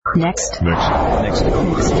Next.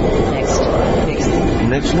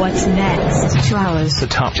 What's next? 2 hours. The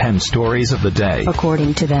top 10 stories of the day.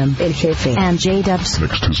 According to them. El Jefe and J-Dubs.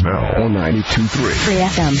 Next is now on 92.3. Free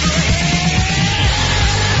FM.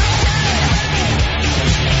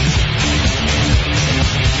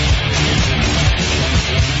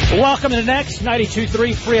 Welcome to the next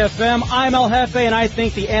 92.3 Free FM. I'm El Jefe, and I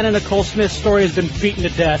think the Anna Nicole Smith story has been beaten to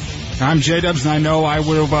death. I'm J-Dubs, and I know I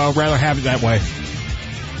would have rather have it that way.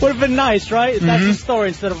 Would have been nice, right? That's the story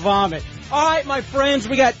instead of vomit. All right, my friends,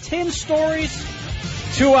 we got 10 stories,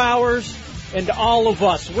 2 hours, and all of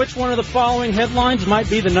us. Which one of the following headlines might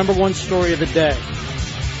be the number one story of the day?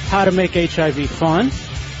 How to make HIV fun.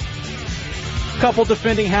 Couple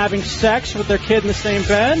defending having sex with their kid in the same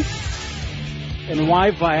bed. And why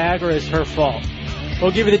Viagra is her fault. We'll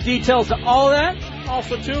give you the details to all of that.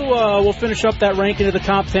 Also, too, we'll finish up that ranking of the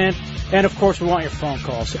top 10. And, of course, we want your phone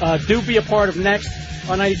calls. Do be a part of Next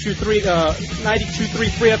on 92.3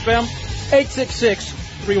 Free FM,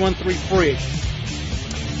 866-313-FREE.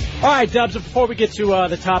 All right, Dubs, before we get to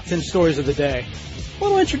the top 10 stories of the day, a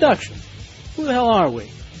little introduction. Who the hell are we?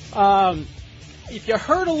 If you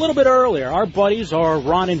heard a little bit earlier, our buddies are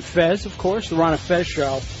Ron and Fez, of course, the Ron and Fez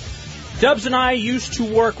Show. Dubs and I used to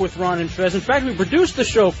work with Ron and Fez. In fact, we produced the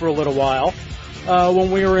show for a little while when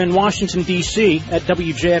we were in Washington, D.C. at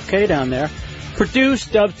WJFK down there.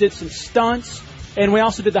 Produced, Dubs did some stunts, and we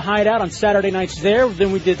also did the Hideout on Saturday nights there.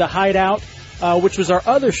 Then we did the Hideout, which was our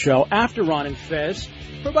other show after Ron and Fez,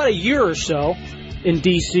 for about a year or so in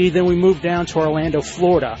D.C. Then we moved down to Orlando,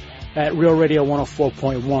 Florida at Real Radio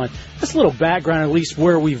 104.1. That's a little background, at least,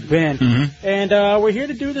 where we've been. And we're here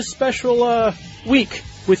to do this special week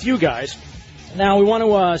with you guys. Now, we want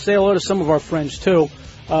to say hello to some of our friends, too.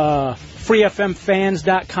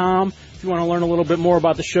 FreeFMFans.com. If you want to learn a little bit more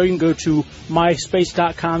about the show, you can go to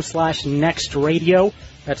MySpace.com/NextRadio.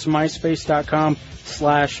 That's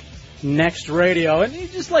MySpace.com/NextRadio.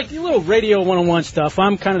 And just like your little Radio 101 stuff,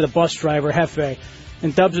 I'm kind of the bus driver, Jefe.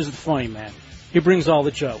 And Dubs is the funny man. He brings all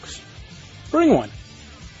the jokes. Bring one.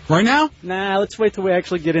 Right now? Nah, let's wait till we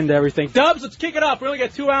actually get into everything. Dubs, let's kick it up. We only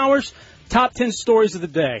got 2 hours. Top 10 stories of the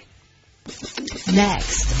day.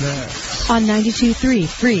 Next. On 92.3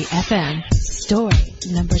 Free FM. Story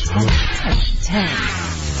number 10.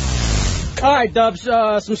 All right, Dubs.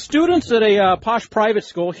 Some students at a posh private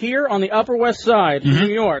school here on the Upper West Side in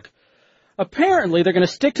New York. Apparently, they're going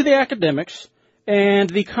to stick to the academics, and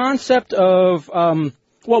the concept of,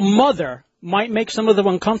 mother might make some of them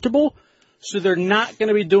uncomfortable, so they're not going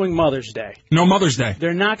to be doing Mother's Day. No Mother's Day.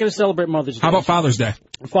 They're not going to celebrate Mother's Day. How about Father's Day?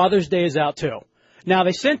 Father's Day is out, too. Now,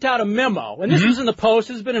 they sent out a memo, and this was in the Post.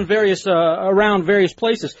 This has been in around various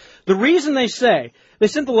places. The reason they sent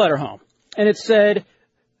the letter home, and it said,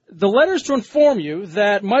 the letter is to inform you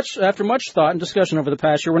that after much thought and discussion over the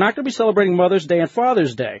past year, we're not going to be celebrating Mother's Day and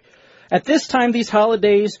Father's Day. At this time, these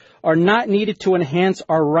holidays are not needed to enhance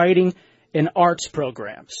our writing and arts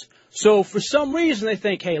programs. So for some reason they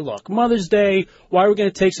think, hey, look, Mother's Day, why are we going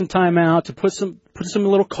to take some time out to put some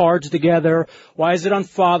little cards together? Why is it on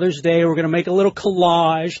Father's Day? We're going to make a little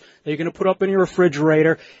collage that you're going to put up in your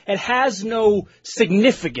refrigerator. It has no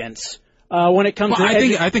significance when it comes to...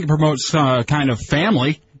 I think it promotes kind of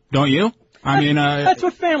family, don't you? That's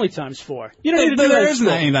what family time's for. You don't need to do that. There isn't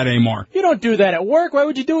any of that anymore. You don't do that at work. Why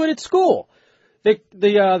would you do it at school?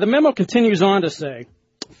 The memo continues on to say,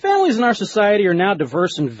 families in our society are now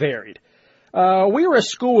diverse and varied. We are a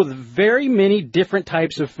school with very many different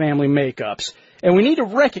types of family makeups, and we need to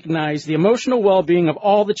recognize the emotional well-being of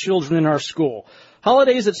all the children in our school.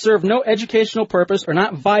 Holidays that serve no educational purpose are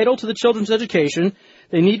not vital to the children's education.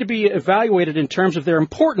 They need to be evaluated in terms of their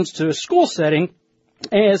importance to a school setting,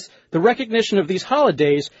 as the recognition of these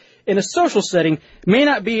holidays in a social setting may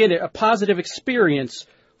not be a positive experience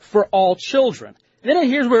for all children. Then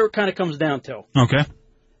here's where it kind of comes down to. Okay.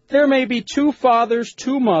 There may be 2 fathers,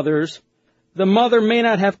 2 mothers. The mother may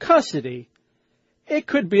not have custody. It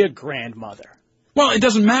could be a grandmother. Well, it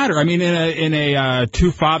doesn't matter. I mean, in a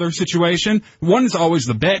 2-father situation, one is always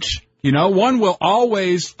the bitch. You know, one will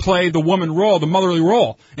always play the woman role, the motherly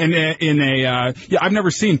role. And I've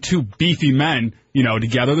never seen 2 beefy men,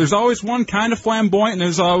 together. There's always one kind of flamboyant, and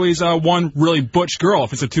there's always one really butch girl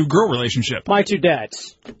if it's a 2-girl relationship. My 2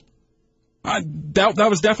 dads. That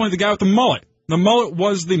was definitely the guy with the mullet. The mullet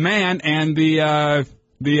was the man, and the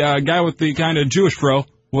guy with the kind of Jewish fro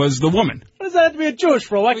was the woman. What does that have to be a Jewish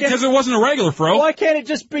fro? Because it wasn't a regular fro. Why can't it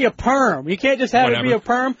just be a perm? You can't just have it be a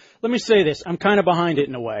perm? Let me say this. I'm kind of behind it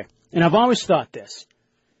in a way. And I've always thought this.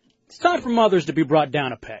 It's time for mothers to be brought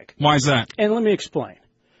down a peg. Why is that? And let me explain.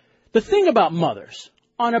 The thing about mothers,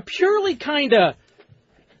 on a purely kind of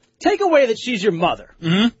take away that she's your mother.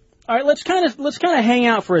 Mm-hmm. All right, let's kind of hang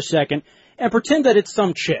out for a second and pretend that it's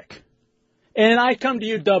some chick. And I come to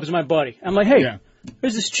you, Dubs, my buddy. I'm like, hey,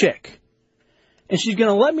 There's this chick. And she's going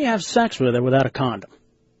to let me have sex with her without a condom.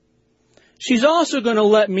 She's also going to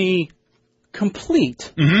let me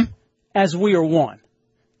complete as we are one.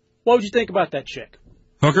 What would you think about that chick?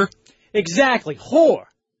 Hooker? Exactly, whore.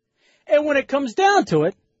 And when it comes down to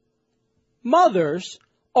it, mothers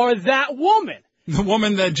are that woman. The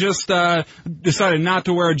woman that just decided not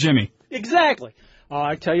to wear a Jimmy. Exactly.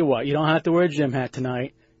 I tell you what, you don't have to wear a gym hat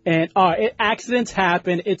tonight. And accidents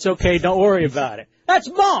happen. It's okay. Don't worry about it. That's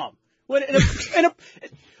mom.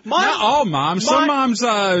 Not all moms. Some moms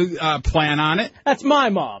plan on it. That's my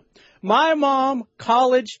mom. My mom,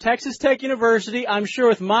 college, Texas Tech University. I'm sure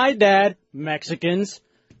with my dad, Mexicans,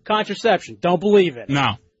 contraception. Don't believe it.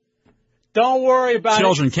 No. Don't worry about it.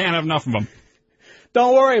 Children can't have enough of them.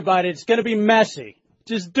 Don't worry about it. It's going to be messy.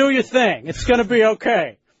 Just do your thing. It's going to be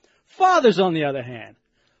okay. Fathers, on the other hand.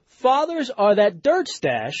 Fathers are that dirt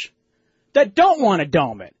stash that don't want to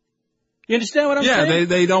dome it. You understand what I'm saying? Yeah,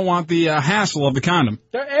 they don't want the hassle of the condom.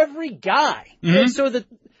 They're every guy. And so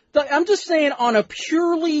I'm just saying on a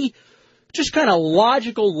purely just kind of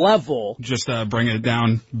logical level. Just bringing it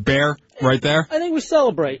down bare right there. I think we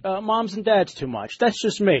celebrate moms and dads too much. That's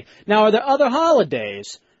just me. Now, are there other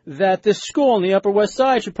holidays that this school on the Upper West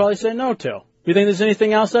Side should probably say no to? You think there's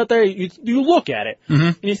anything else out there? You look at it,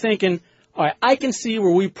 and you're thinking, all right, I can see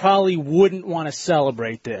where we probably wouldn't want to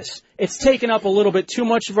celebrate this. It's taken up a little bit too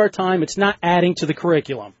much of our time. It's not adding to the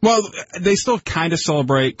curriculum. Well, they still kind of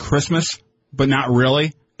celebrate Christmas, but not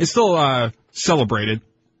really. It's still celebrated.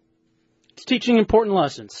 It's teaching important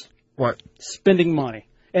lessons. What? Spending money.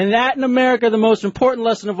 And that in America, the most important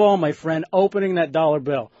lesson of all, my friend, opening that dollar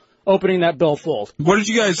bill. Opening that billfold. What did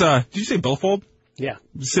you guys, did you say billfold? Yeah.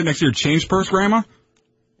 Sit next to your change purse, Grandma?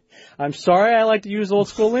 I'm sorry, I like to use old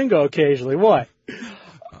school lingo occasionally. What?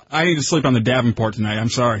 I need to sleep on the Davenport tonight. I'm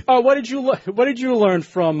sorry. Oh, what did you learn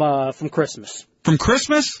from Christmas? From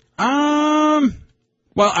Christmas? Well,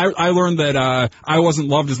 I learned that I wasn't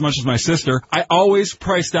loved as much as my sister. I always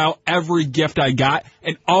priced out every gift I got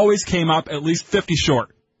and always came up at least 50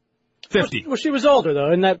 short. 50. Well, she was older, though.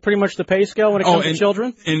 Isn't that pretty much the pay scale when it comes to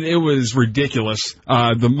children? And it was ridiculous,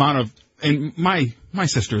 the amount of... And my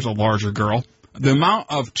sister's a larger girl. The amount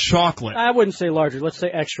of chocolate... I wouldn't say larger. Let's say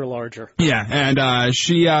extra larger. Yeah, and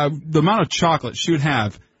the amount of chocolate she would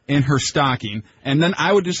have in her stocking. And then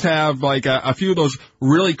I would just have, like, a few of those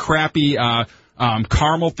really crappy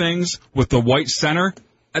caramel things with the white center.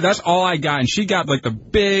 That's all I got, and she got like the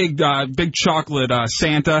big chocolate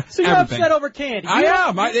Santa. So you're upset over candy? I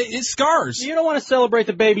am. It scars. You don't want to celebrate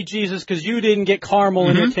the baby Jesus because you didn't get caramel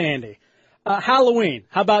in your candy. Halloween.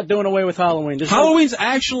 How about doing away with Halloween? Halloween's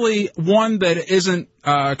actually one that isn't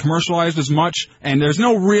commercialized as much, and there's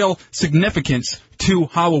no real significance to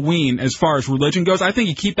Halloween as far as religion goes. I think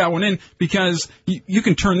you keep that one in because you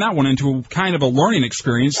can turn that one into kind of a learning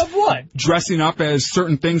experience. Of what? Dressing up as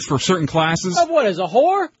certain things for certain classes. Of what? As a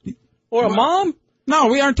whore? Or a mom? No,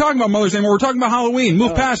 we aren't talking about mothers anymore. We're talking about Halloween.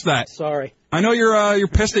 Move past that. Sorry. I know you're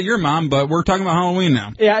pissed at your mom, but we're talking about Halloween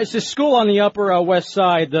now. Yeah, it's this school on the Upper West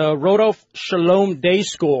Side, the Rodolph Shalom Day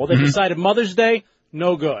School. They decided Mother's Day,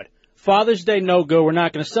 no good. Father's Day, no good. We're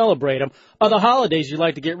not going to celebrate them. Other holidays you'd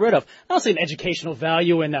like to get rid of. I don't see an educational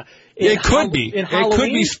value in it could be. In Halloween. It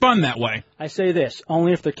could be spun that way. I say this,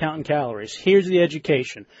 only if they're counting calories. Here's the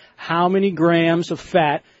education. How many grams of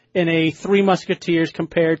fat in a Three Musketeers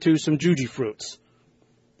compared to some Juji fruits?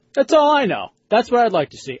 That's all I know. That's what I'd like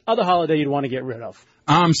to see. Other holiday you'd want to get rid of.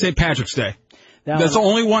 St. Patrick's Day. That's the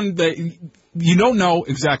only one that you don't know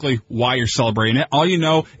exactly why you're celebrating it. All you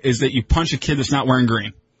know is that you punch a kid that's not wearing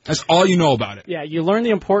green. That's all you know about it. Yeah, you learn the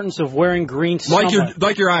importance of wearing green.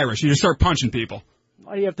 Like you're Irish. You just start punching people.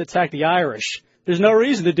 Why do you have to attack the Irish? There's no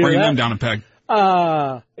reason to do Bring that. them down a peg.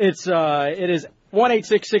 It is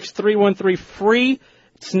 1-866-313-FREE.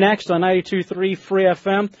 It's next on 92.3 Free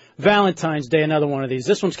FM. Valentine's Day, another one of these.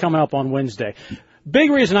 This one's coming up on Wednesday.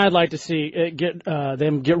 Big reason I'd like to see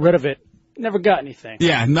them get rid of it. Never got anything.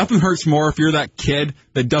 Yeah, nothing hurts more if you're that kid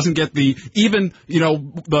that doesn't get the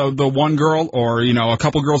one girl or, a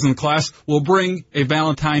couple girls in the class will bring a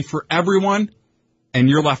Valentine for everyone, and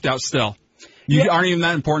you're left out still. You aren't even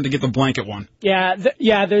that important to get the blanket one. Yeah,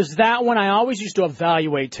 there's that one I always used to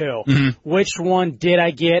evaluate, too. Which one did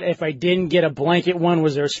I get? If I didn't get a blanket one,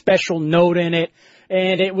 was there a special note in it?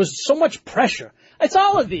 And it was so much pressure. It's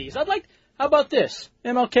all of these. How about this?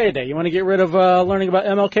 MLK Day. You want to get rid of learning about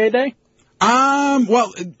MLK Day?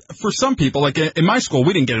 Well, for some people, like in my school,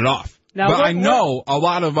 we didn't get it off. But I know a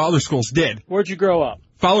lot of other schools did. Where'd you grow up?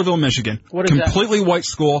 Fowlerville, Michigan. What is that? Completely white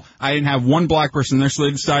school. I didn't have one black person there, so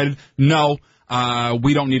they decided, no,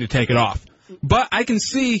 we don't need to take it off. But I can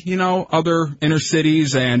see, other inner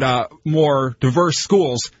cities and more diverse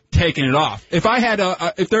schools taking it off. If I had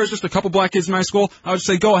if there was just a couple black kids in my school, I would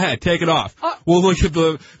say, go ahead, take it off. We'll look at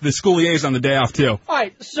the school liaison the day off, too. All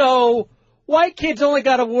right, so white kids only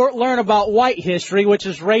got to learn about white history, which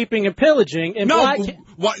is raping and pillaging. And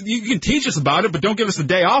you can teach us about it, but don't give us the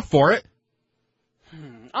day off for it.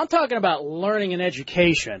 I'm talking about learning and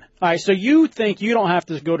education. All right, so you think you don't have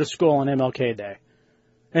to go to school on MLK Day.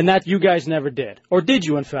 And that you guys never did. Or did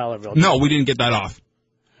you in Fowlerville? No, we didn't get that off.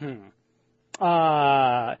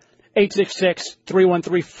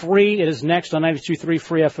 866-313-FREE. It is next on 92.3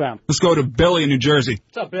 Free FM. Let's go to Billy in New Jersey.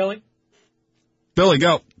 What's up, Billy? Billy,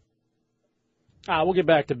 go. We'll get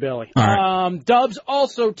back to Billy. All right. Dubs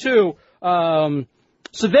also, too. So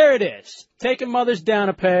there it is. Taking mothers down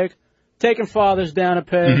a peg, taking fathers down a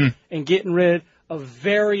peg, and getting rid of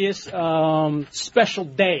various special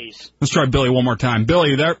days. Let's try Billy one more time. Billy,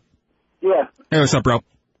 you there? Yeah. Hey, what's up, bro?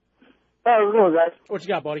 How's it going, guys? What you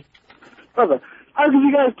got, buddy? Okay. How could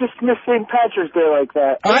you guys dismiss St. Patrick's Day like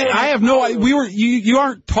that? I have no idea. You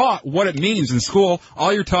aren't taught what it means in school.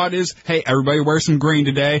 All you're taught is, hey, everybody wear some green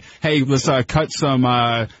today. Hey, let's cut some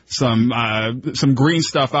green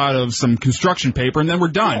stuff out of some construction paper, and then we're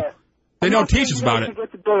done. Yeah. They don't teach us about it. You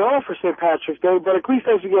get the day off for St. Patrick's Day, but at least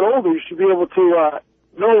as you get older, you should be able to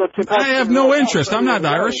know what St. Patrick's Day is. I have no interest. I'm not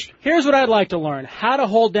Irish. Here's what I'd like to learn: how to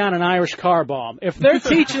hold down an Irish car bomb. If they're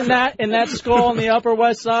teaching that in that school on the Upper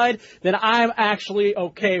West Side, then I'm actually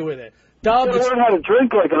okay with it. Dub, you learn how to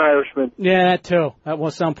drink like an Irishman. Yeah, that too. At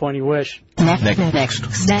some point, you wish. Next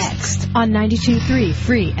on 92.3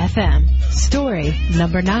 Free FM. Story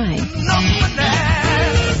number 9.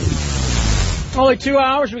 Only 2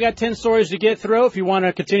 hours. We got 10 stories to get through. If you want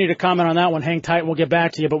to continue to comment on that one, hang tight. We'll get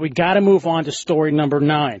back to you. But we got to move on to story number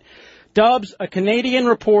 9. Dubs, a Canadian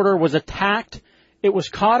reporter was attacked. It was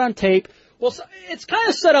caught on tape. Well, it's kind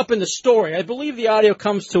of set up in the story. I believe the audio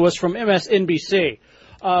comes to us from MSNBC.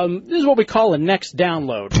 This is what we call a next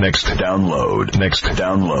download. Next download.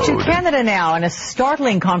 To Canada now, and a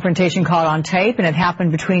startling confrontation caught on tape, and it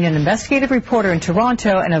happened between an investigative reporter in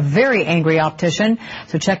Toronto and a very angry optician.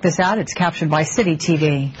 So check this out. It's captured by City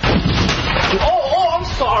TV. Oh, I'm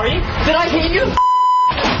sorry. Did I hit you?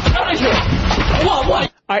 Out of here.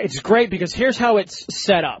 What? All right, it's great because here's how it's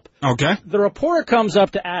set up. Okay. The reporter comes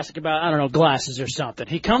up to ask about, glasses or something.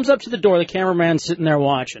 He comes up to the door. The cameraman's sitting there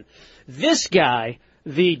watching. This guy,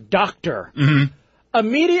 the doctor,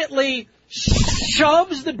 immediately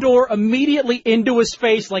shoves the door immediately into his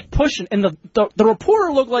face, like pushing. And the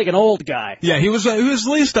reporter looked like an old guy. Yeah, he was at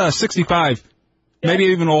least 65, maybe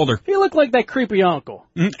even older. He looked like that creepy uncle.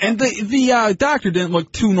 And the doctor didn't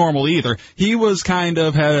look too normal either. He was had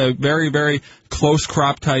a very, very close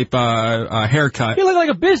crop type haircut. He looked like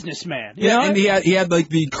a businessman. You know? And he had like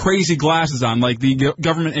the crazy glasses on, like the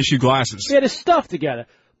government issue glasses. He had his stuff together,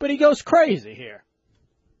 but he goes crazy here.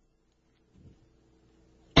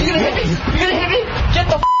 You're gonna hit me? Get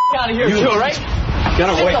the out of here, too, right?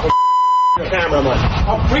 Gotta wait for the cameraman.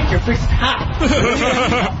 I'll break your face half.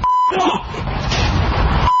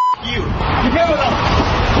 You get with him.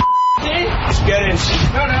 Just get in.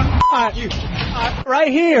 Right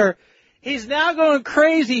here, he's now going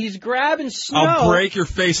crazy. He's grabbing snow. I'll break your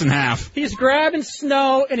face in half. He's grabbing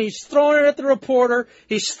snow, and he's throwing it at the reporter.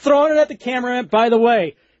 He's throwing it at the cameraman. By the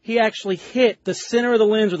way, he actually hit the center of the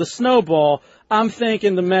lens with a snowball. I'm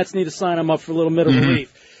thinking the Mets need to sign him up for a little bit of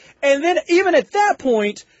relief. And then even at that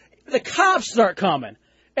point, the cops start coming.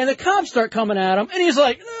 And the cops start coming at him, and he's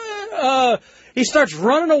like, he starts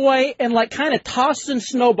running away and like kind of tossing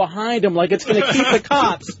snow behind him like it's going to keep the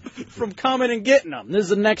cops from coming and getting him. This is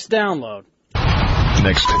the next download.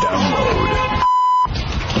 Next download.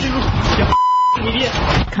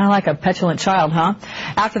 Kind of like a petulant child, huh?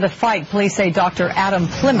 After the fight, police say Dr. Adam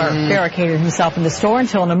Plimmer barricaded himself in the store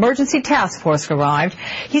until an emergency task force arrived.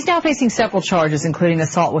 He's now facing several charges, including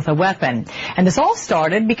assault with a weapon. And this all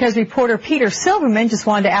started because reporter Peter Silverman just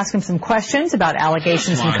wanted to ask him some questions about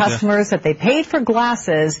allegations from customers that they paid for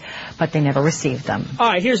glasses, but they never received them. All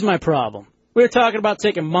right, here's my problem. We were talking about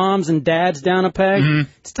taking moms and dads down a peg.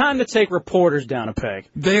 It's time to take reporters down a peg.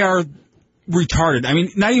 They are retarded. I mean,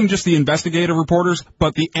 not even just the investigative reporters,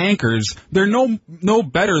 but the anchors. They're no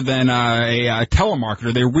better than a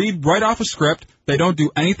telemarketer. They read right off a script. They don't do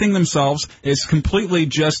anything themselves. It's completely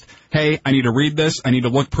just, hey, I need to read this, I need to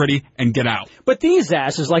look pretty, and get out. But these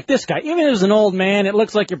asses, like this guy, even as an old man, it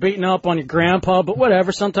looks like you're beating up on your grandpa, but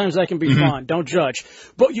whatever, sometimes that can be fun. Don't judge.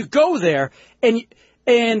 But you go there,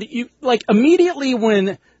 and you like immediately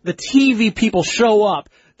when the TV people show up,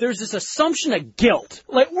 there's this assumption of guilt.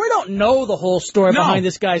 Like, we don't know the whole story behind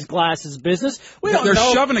this guy's glasses business. They're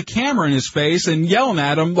shoving a camera in his face and yelling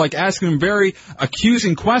at him, like asking him very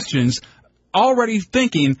accusing questions, already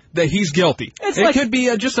thinking that he's guilty. It could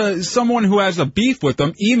be just someone who has a beef with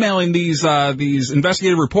them, emailing these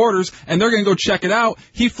investigative reporters, and they're going to go check it out.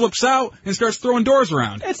 He flips out and starts throwing doors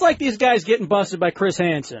around. It's like these guys getting busted by Chris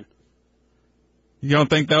Hansen. You don't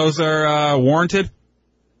think those are warranted?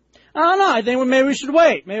 I don't know. I think maybe we should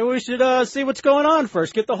wait. Maybe we should see what's going on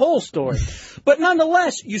first, get the whole story. But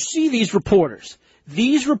nonetheless, you see these reporters.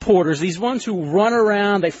 These reporters, these ones who run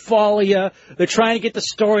around, they follow you, they're trying to get the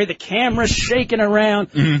story, the camera's shaking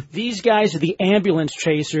around. Mm-hmm. These guys are the ambulance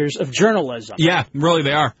chasers of journalism. Yeah, really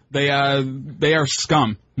they are. They are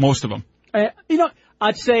scum, most of them.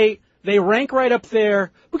 I'd say they rank right up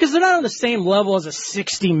there because they're not on the same level as a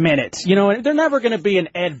 60 Minutes. They're never going to be an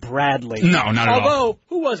Ed Bradley. No, not at all. Although,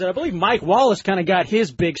 who was it? I believe Mike Wallace kind of got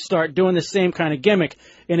his big start doing the same kind of gimmick,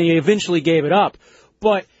 and he eventually gave it up.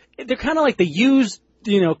 But they're kind of like the used,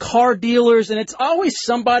 car dealers, and it's always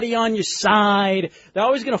somebody on your side. They're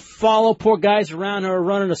always going to follow poor guys around who are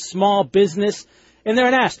running a small business, and they're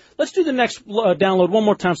an ass. Let's do the next download one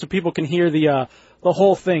more time so people can hear the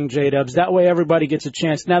whole thing, J-Dubs. That way everybody gets a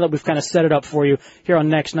chance now that we've kind of set it up for you here on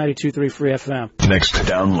Next 92.3 Free FM. Next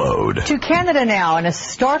download. To Canada now, in a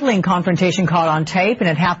startling confrontation caught on tape, and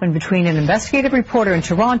it happened between an investigative reporter in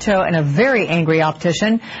Toronto and a very angry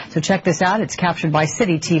optician. So check this out. It's captured by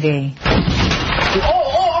City TV.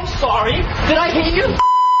 Oh, I'm sorry. Did I hit you?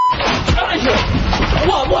 Out of here.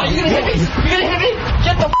 What? You gonna hit me?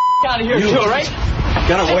 Get the out of here, too, right?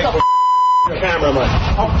 Gotta wait for the cameraman.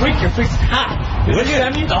 I'll break your face. Would you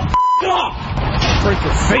let me the off? Break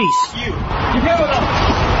your face. You hear what the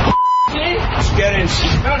see? Let's get in.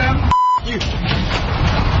 No, you.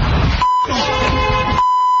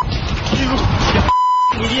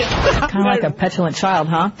 Kind of like a petulant child,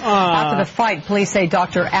 huh? After the fight, police say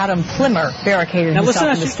Dr. Adam Plimmer barricaded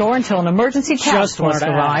himself in the store until an emergency task force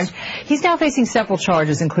arrived. He's now facing several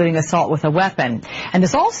charges, including assault with a weapon. And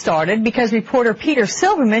this all started because reporter Peter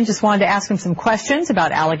Silverman just wanted to ask him some questions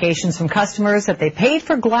about allegations from customers that they paid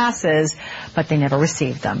for glasses, but they never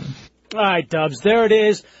received them. All right, Dubs, there it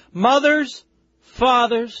is. Mothers,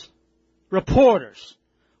 fathers, reporters.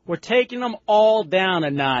 We're taking them all down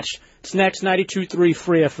a notch. It's Next 92.3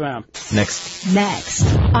 Free FM. Next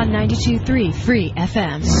on 92.3 Free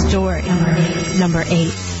FM. Story number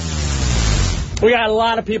 8. We got a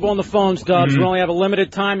lot of people on the phones, Dubs. We only have a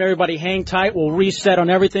limited time. Everybody hang tight. We'll reset on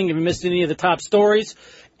everything if you missed any of the top stories.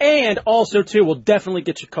 And also, too, we'll definitely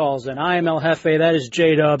get your calls in. I am El Jefe. That is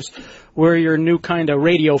J-Dubs. We're your new kind of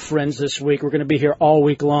radio friends this week. We're going to be here all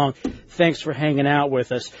week long. Thanks for hanging out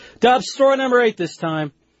with us. Dubs, story number 8 this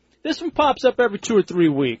time. This one pops up every 2 or 3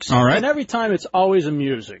 weeks. All right. And every time it's always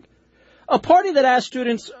amusing. A party that asked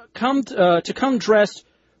students to come dressed,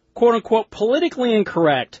 quote-unquote, politically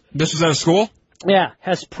incorrect. This was at a school? Yeah,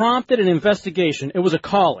 has prompted an investigation. It was a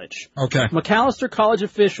college. Okay. Macalester College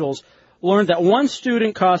officials learned that one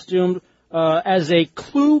student costumed as a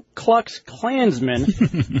Ku Klux Klansman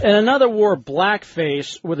and another wore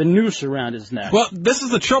blackface with a noose around his neck. Well, this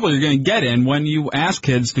is the trouble you're going to get in when you ask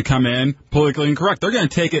kids to come in politically incorrect. They're going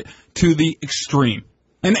to take it to the extreme.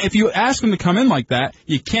 And if you ask them to come in like that,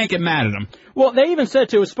 you can't get mad at them. Well, they even said,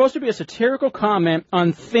 too, it was supposed to be a satirical comment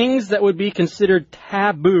on things that would be considered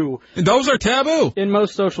taboo. Those are taboo. In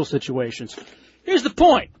most social situations. Here's the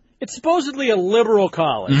point. It's supposedly a liberal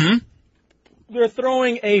college. Mm-hmm. They're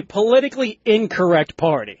throwing a politically incorrect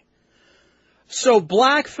party. So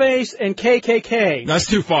blackface and KKK. That's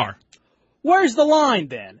too far. Where's the line,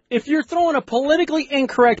 then? If you're throwing a politically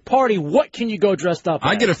incorrect party, what can you go dressed up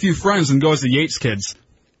as? I get a few friends and go as the Yates kids.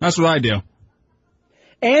 That's what I do.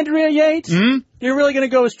 Andrea Yates? Mm-hmm. You're really going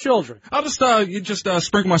to go as children? I'll just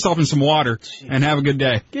sprinkle myself in some water and have a good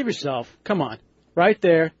day. Give yourself. Come on. Right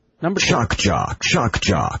there. Number 2. Shock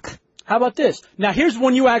jock. How about this? Now, here's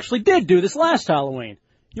one you actually did do this last Halloween.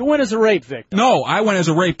 You went as a rape victim. No, I went as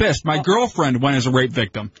a rapist. My girlfriend went as a rape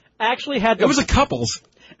victim. Actually had... It was a couple's.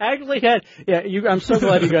 Actually had... Yeah, I'm so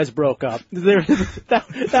glad you guys broke up.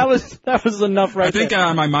 That was enough right there. I think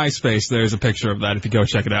on my MySpace there's a picture of that if you go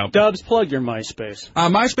check it out. Dubs, plug your MySpace.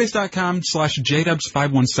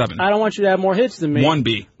 MySpace.com/JDubs517. I don't want you to have more hits than me.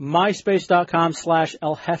 1B.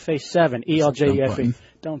 MySpace.com/ElJefe7. ELJEFE.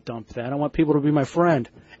 Don't dump that. I want people to be my friend.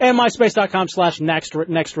 And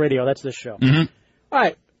MySpace.com/Next Radio. That's this show. Mm-hmm. All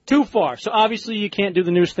right. Too far. So obviously you can't do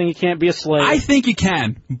the news thing. You can't be a slave. I think you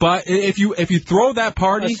can. But if you throw that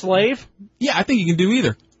party... A slave? Yeah, I think you can do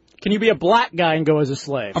either. Can you be a black guy and go as a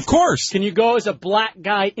slave? Of course. Can you go as a black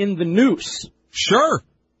guy in the noose? Sure.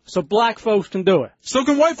 So black folks can do it. So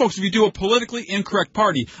can white folks if you do a politically incorrect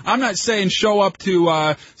party. I'm not saying show up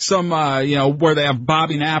to some, where they have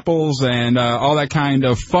bobbing apples and all that kind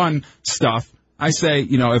of fun stuff. I say,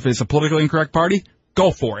 if it's a politically incorrect party,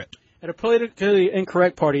 go for it. At a politically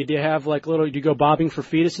incorrect party, do you have do you go bobbing for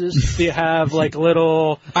fetuses? Do you have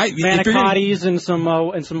little manicottis and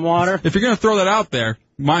some water? If you're going to throw that out there,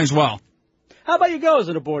 might as well. How about you go as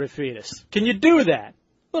an aborted fetus? Can you do that?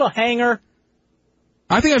 Little hanger.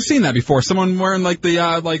 I think I've seen that before. Someone wearing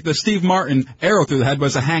the Steve Martin arrow through the head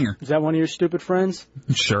was a hanger. Is that one of your stupid friends?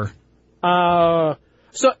 Sure. So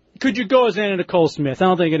could you go as Anna Nicole Smith? I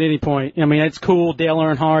don't think at any point. I mean, it's cool. Dale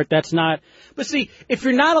Earnhardt. That's not. But see, if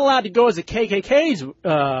you're not allowed to go as a KKK's,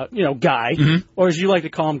 guy, or as you like to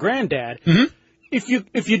call him, granddad, if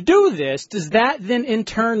you do this, does that then in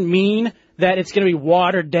turn mean that it's going to be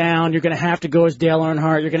watered down? You're going to have to go as Dale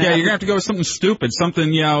Earnhardt. You're going to have to go with something stupid,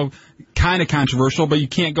 something kind of controversial, but you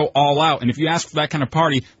can't go all out. And if you ask for that kind of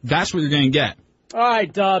party, that's what you're going to get. All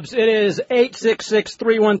right, Dubs. It is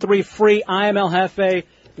 866-313-FREE. I am El Jefe.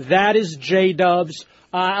 That is J-Dubs.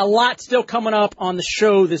 A lot still coming up on the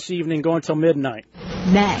show this evening, going till midnight.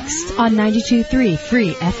 Next on 92.3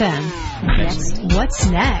 Free FM. What's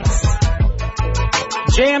next?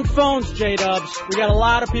 Jammed phones, J-Dubs. We got a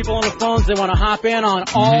lot of people on the phones. They want to hop in on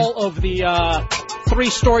all of the 3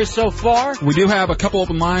 stories so far. We do have a couple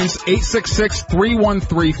open lines.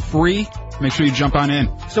 866-313-FREE. Make sure you jump on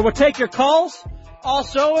in. So we'll take your calls.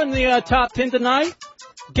 Also in the top 10 tonight,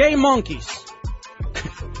 gay monkeys.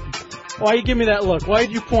 Why you give me that look? Why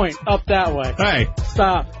did you point up that way? Hey.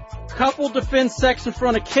 Stop. Couple defends sex in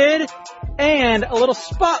front of kid, and a little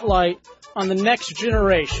spotlight on the next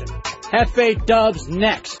generation. Hefe Dubs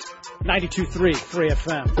next. 92.3 Free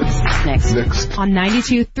FM. Next. On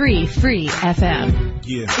 92.3 Free FM.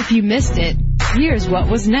 Yeah. If you missed it, here's what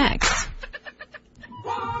was next.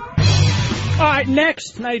 All right,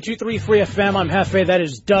 next, 92.3 Free FM. I'm Hefe. That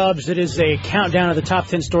is Dubs. It is a countdown of the top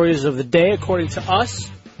 10 stories of the day, according to us,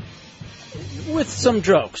 with some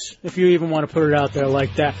jokes, if you even want to put it out there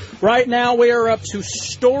like that. Right now, we are up to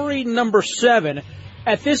story number 7.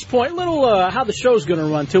 At this point, how the show's going to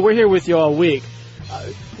run, too. We're here with you all week.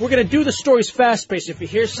 We're going to do the stories fast-paced. If you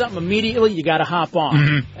hear something immediately, you got to hop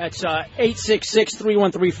on. That's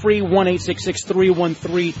 866-313-FREE,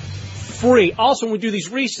 1-866-313-FREE. Also, when we do these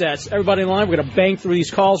resets, everybody in line, we're going to bang through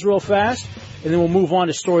these calls real fast, and then we'll move on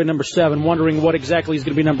to story number 7, wondering what exactly is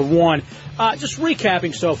going to be number 1. Just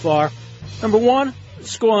recapping so far. Number 1,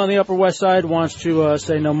 school on the Upper West Side wants to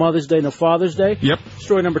say no Mother's Day, no Father's Day. Yep.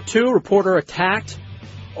 Story number 2, reporter attacked.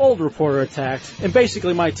 Old reporter attacked. And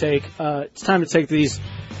basically my take, it's time to take these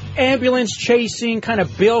ambulance-chasing, kind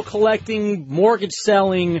of bill-collecting,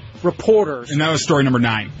 mortgage-selling reporters. And that was story number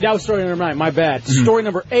 9. That was story number 9, my bad. Story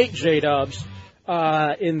number 8, J-Dubs,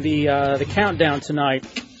 in the countdown tonight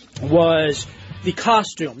was the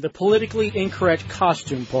costume, the politically incorrect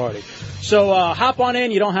costume party. So hop on in.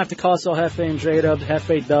 You don't have to call us El Jefe and J-Dubs,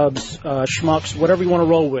 Hefe Dubs, Schmucks, whatever you want to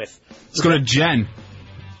roll with. Let's go to Jen.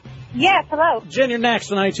 Yes, hello. Jen, you're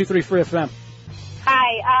next on 92.3 Free FM.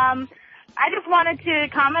 Hi. I just wanted to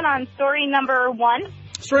comment on story number 1.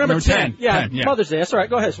 Story number 10. Yeah, 10, yeah. Mother's Day. That's all right.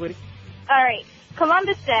 Go ahead, sweetie. All right.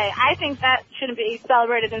 Columbus Day. I think that shouldn't be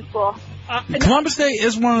celebrated in school. Columbus Day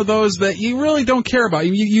is one of those that you really don't care about.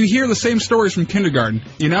 You hear the same stories from kindergarten,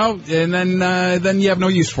 and then you have no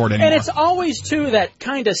use for it anymore. And it's always, too, that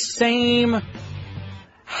kind of same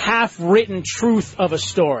half-written truth of a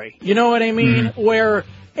story. You know what I mean? Where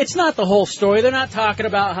it's not the whole story. They're not talking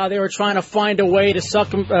about how they were trying to find a way to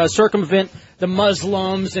circumvent the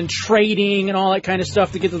Muslims and trading and all that kind of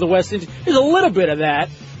stuff to get to the West Indies. There's a little bit of that.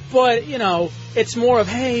 But, it's more of,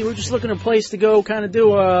 hey, we're just looking for a place to go kind of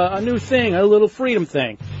do a new thing, a little freedom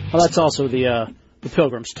thing. Well, that's also the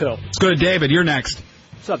Pilgrims, too. Let's go to David. You're next.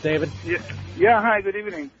 What's up, David? Yeah, hi, good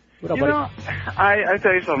evening. What up, buddy? I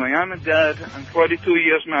tell you something. I'm a dad. I'm 42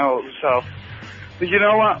 years my old self. But you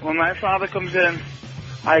know what? When my father comes in,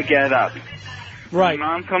 I get up. Right. When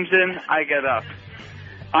mom comes in, I get up.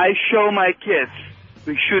 I show my kids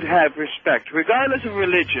we should have respect, regardless of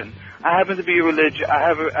religion. I happen to be a religion. I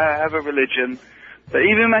have a religion, but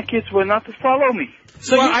even my kids were not to follow me.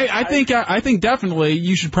 So I think definitely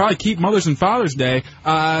you should probably keep Mother's and Father's Day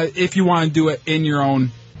if you want to do it in your own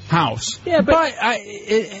house. Yeah, but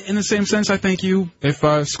in the same sense, I think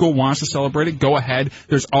if school wants to celebrate it, go ahead.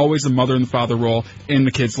 There's always the mother and the father role in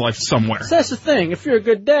the kid's life somewhere. So that's the thing. If you're a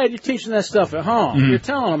good dad, you're teaching that stuff at home. You're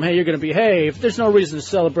telling them, hey, you're going to behave. There's no reason to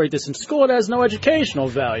celebrate this in school. It has no educational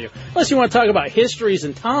value. Unless you want to talk about histories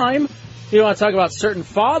and time. You want to talk about certain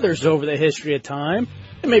fathers over the history of time.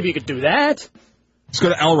 And maybe you could do that. Let's go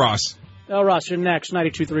to El Ross. El Ross, you're next.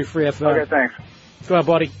 92.3 Free FM. Okay, thanks. Go ahead,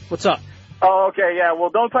 buddy. What's up? Oh, okay, yeah. Well,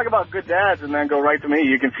 don't talk about good dads and then go right to me.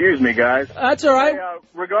 You confuse me, guys. That's all right. Hey,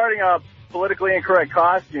 regarding politically incorrect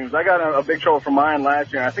costumes, I got a big trouble for mine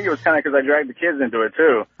last year. And I think it was kind of because I dragged the kids into it,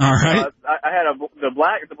 too. All right. I had the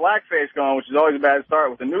blackface going, which is always a bad start,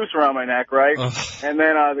 with the noose around my neck, right? Ugh. And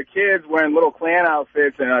then the kids wearing little Klan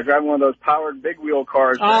outfits and driving one of those powered big wheel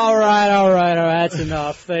cars. All right. That's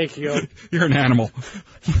enough. Thank you. You're an animal.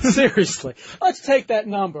 Seriously. Let's take that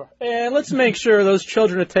number, and let's make sure those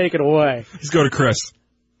children are taken away. Let's go to Chris.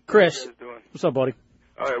 Chris, what's up, buddy?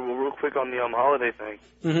 All right, well, real quick on the holiday thing,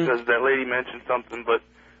 Mm-hmm. because that lady mentioned something, but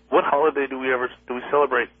what holiday do we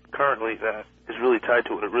celebrate currently that is really tied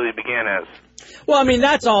to what it really began as? Well, I mean,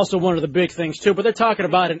 that's also one of the big things, too, but they're talking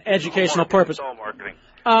about an educational purpose. It's all marketing.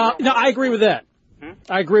 No, I agree with that.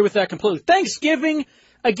 I agree with that completely. Thanksgiving,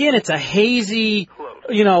 again, it's a hazy,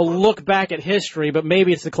 look back at history, but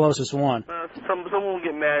maybe it's the closest one. Someone will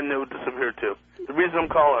get mad and it would disappear, too. The reason I'm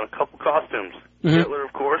calling, a couple costumes. Mm-hmm. Hitler,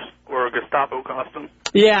 of course, or a Gestapo costume.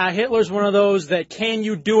 Yeah, Hitler's one of those that can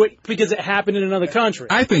you do it because it happened in another country.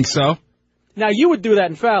 I think so. Now, you would do that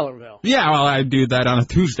in Fowlerville. Yeah, well, I'd do that on a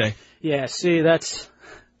Tuesday. Yeah, see, that's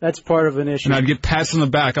part of an issue. And I'd get pats in the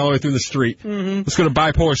back all the way through the street. Mm-hmm. Let's go to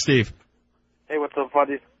Bipolar Steve. Hey, what's up,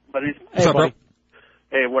 buddies? What's up, bro?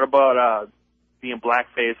 Hey, what about being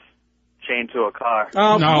blackface chained to a car?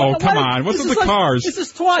 No, come on. What's with the cars? This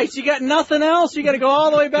is twice. You got nothing else? You got to go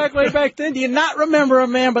all the way back then? Do you not remember a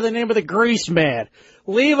man by the name of the Grease Man?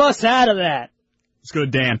 Leave us out of that. Let's go to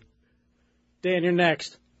Dan. Dan, you're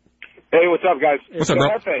next. Hey, what's up, guys? What's up,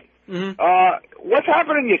 bro? Mm-hmm. What's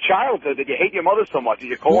happened in your childhood that you hate your mother so much? Did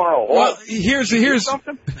you call her a whore? Well,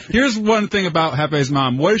 here's one thing about Hefe's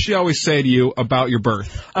mom. What does she always say to you about your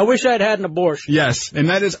birth? I wish I'd had an abortion. Yes, and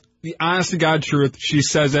that is the honest to God truth. She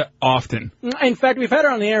says it often. In fact, we've had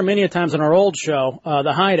her on the air many times on our old show,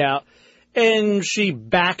 The Hideout, and she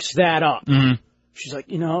backs that up. Mm-hmm. She's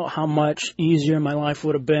like, you know how much easier my life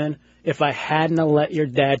would have been if I hadn't have let your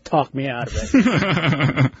dad talk me out of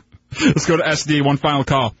it. Let's go to SD. One final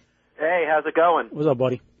call. Hey, how's it going? What's up,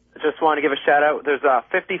 buddy? Just want to give a shout-out. There's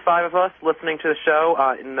 55 of us listening to the show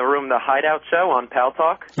in the room, The Hideout Show on Pal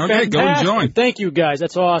Talk. Okay, Fantastic. go and join. Thank you, guys.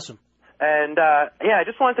 That's awesome. And, I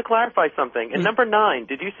just wanted to clarify something. In number 9,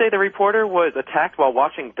 did you say the reporter was attacked while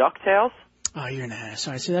watching DuckTales? Oh, you're an ass.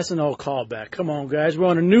 All right, see, that's an old callback. Come on, guys. We're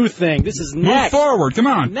on a new thing. This is next. Move forward. Come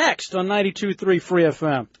on. Next on 92.3 Free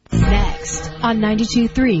FM. Next on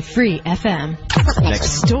 92.3 Free FM.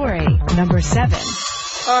 Next. Story number 7.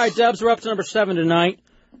 All right, Dubs, we're up to number 7 tonight.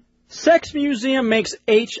 Sex museum makes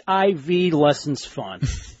HIV lessons fun.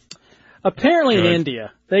 Apparently in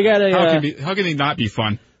India, they got a... How can it not be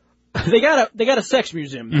fun? They got a sex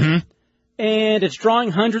museum. Mm-hmm. And it's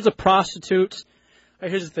drawing hundreds of prostitutes. All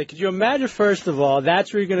right, here's the thing. Could you imagine, first of all,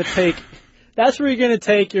 that's where you're going to take... That's where you're going to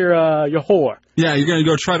take your whore. Yeah, you're going to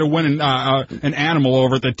go try to win an animal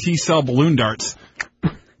over at the T-cell balloon darts.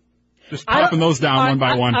 Just popping those down one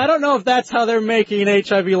by one. I don't know if that's how they're making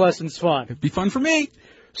HIV lessons fun. It'd be fun for me.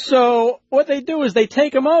 So what they do is they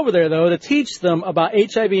take them over there, though, to teach them about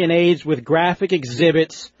HIV and AIDS with graphic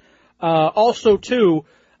exhibits. Also, too,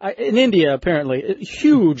 in India, apparently, a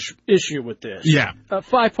huge issue with this. Yeah.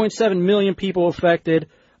 5.7 million people affected,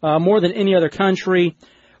 more than any other country.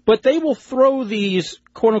 But they will throw these,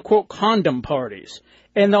 quote-unquote, condom parties,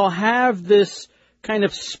 and they'll have this kind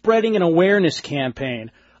of spreading an awareness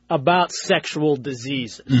campaign about sexual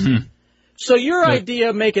diseases. Mm-hmm. So your idea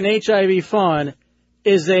of making HIV fun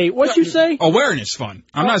is what'd you say? Awareness fun.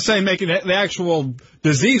 I'm not saying making the actual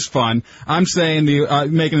disease fun. I'm saying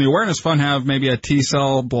making the awareness fun have maybe a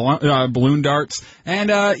T-cell balloon darts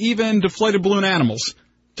and even deflated balloon animals.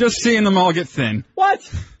 Just seeing them all get thin. What?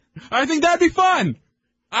 I think that'd be fun.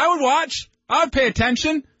 I would watch. I would pay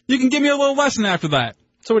attention. You can give me a little lesson after that.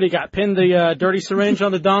 So what do you got? Pin the dirty syringe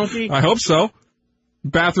on the donkey? I hope so.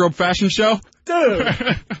 Bathrobe fashion show? Dude.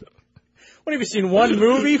 What, have you seen one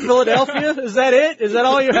movie, Philadelphia? Is that it? Is that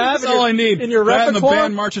all you have? That's all I need. In your that repertoire? And the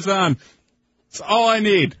band marches on. That's all I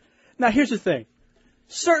need. Now, here's the thing.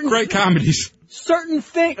 Great comedies. Certain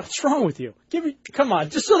things... What's wrong with you? Come on,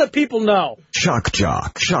 just so that people know. Shock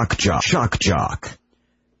jock, shock jock, shock jock.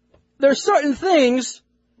 There's certain things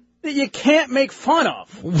that you can't make fun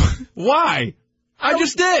of. Why? I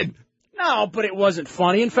just did. No, but it wasn't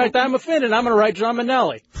funny. In fact, I'm offended. I'm going to write John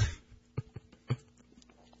Manelli.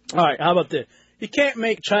 All right, how about this? You can't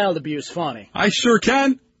make child abuse funny. I sure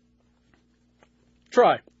can.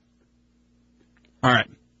 Try. All right.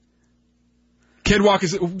 Kid walk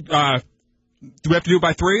is... do we have to do it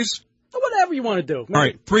by threes? Whatever you want to do. All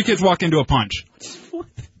right, 3 kids walk into a punch.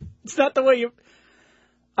 It's not the way you...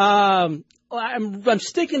 I'm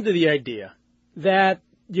sticking to the idea that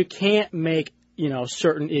you can't make,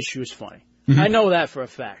 certain issues funny. Mm-hmm. I know that for a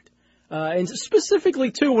fact. And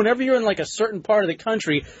specifically, too, whenever you're in, like, a certain part of the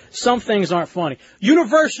country, some things aren't funny.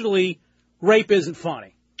 Universally, rape isn't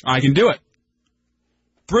funny. I can do it.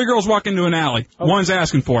 3 girls walk into an alley. Okay. One's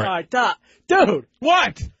asking for it. All right, dude.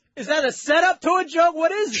 What? Is that a setup to a joke?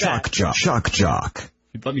 What is that? Shock jock.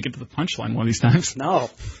 You'd let me get to the punchline one of these times. No.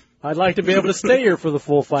 I'd like to be able to stay here for the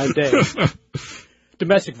full 5 days.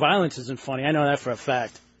 Domestic violence isn't funny. I know that for a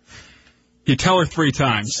fact. You tell her 3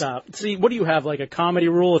 times. Stop. See, what do you have, like a comedy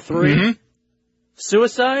rule of 3? Mm-hmm.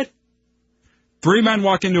 Suicide? 3 men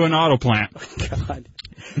walk into an auto plant. Oh, God.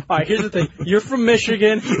 All right, here's the thing. You're from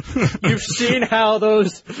Michigan. You've seen how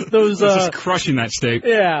those this is crushing that state.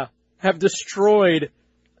 Yeah, have destroyed,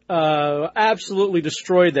 absolutely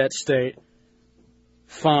destroyed that state.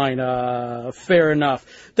 Fine, fair enough.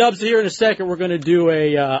 Dubs, here in a second, we're going to do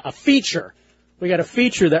a feature. We got a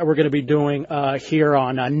feature that we're going to be doing here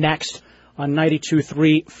on Next on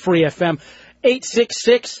 92.3 Free FM.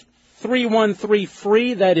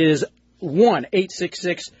 866-313-FREE. That is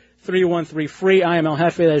 1-866-313-FREE. I am El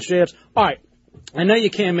Jefe. That's Jabs. All right. I know you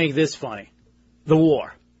can't make this funny. The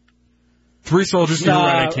war. 3 soldiers. You're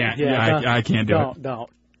right. I can't. Yeah, I can't do it. Don't.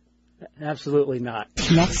 Absolutely not.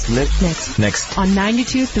 Next on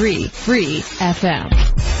 92.3 Free FM.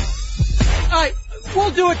 All right. We'll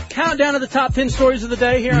do a countdown of the top 10 stories of the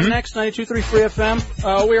day here on Next 92.3 Free FM.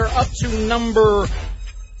 We are up to number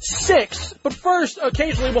 6. But first,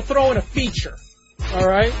 occasionally we'll throw in a feature. All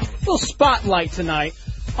right? A little spotlight tonight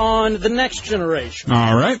on the next generation.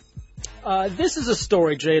 All right. This is a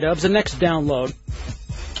story, J-Dubs, the next download.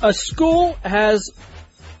 A school has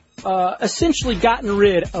essentially gotten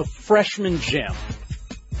rid of freshman gym.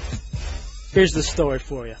 Here's the story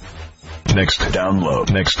for you. Next download.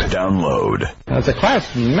 Now, it's a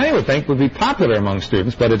class many would think would be popular among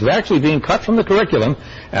students, but it's actually being cut from the curriculum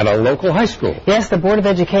at a local high school. Yes, the Board of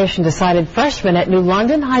Education decided freshmen at New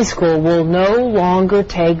London High School will no longer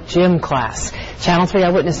take gym class. Channel 3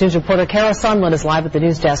 Eyewitness News reporter Kara Sunland is live at the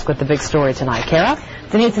news desk with the big story tonight. Kara?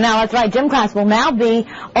 Denise, now that's right. Gym class will now be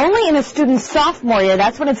only in a student's sophomore year.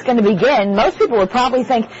 That's when it's going to begin. Most people would probably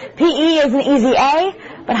think PE is an easy A,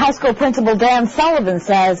 but high school principal Dan Sullivan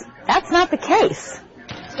says that's not the case.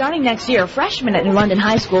 Starting next year, freshmen at New London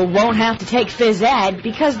High School won't have to take phys ed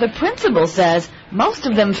because the principal says most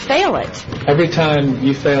of them fail it. Every time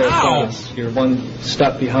you fail a class, you're one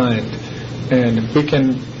step behind. And if we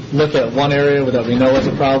can look at one area that we know is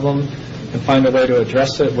a problem and find a way to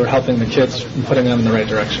address it, we're helping the kids and putting them in the right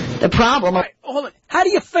direction. The problem... Hold on. How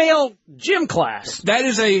do you fail gym class? That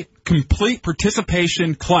is a complete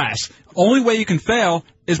participation class. Only way you can fail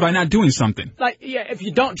is by not doing something. Like, yeah, if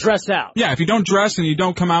you don't dress out. Yeah, if you don't dress and you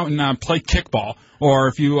don't come out and play kickball, or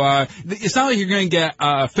if you, it's not like you're going to get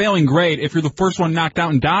a failing grade if you're the first one knocked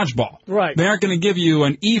out in dodgeball. Right. They aren't going to give you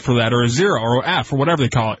an E for that, or a 0, or an F, or whatever they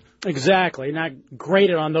call it. Exactly. Not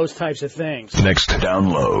graded on those types of things. Next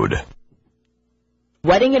download.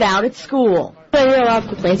 Wetting it out at school. I hear a lot of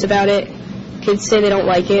complaints about it. Kids say they don't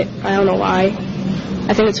like it. I don't know why.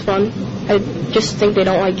 I think it's fun. I just think they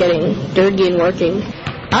don't like getting dirty and working.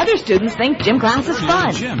 Other students think gym class is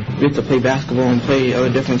fun. We get to play basketball and play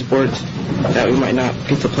other different sports that we might not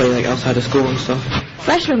get to play like outside of school and stuff.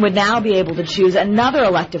 Freshmen would now be able to choose another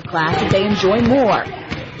elective class that they enjoy more.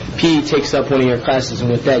 PE takes up one of your classes,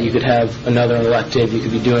 and with that you could have another elective. You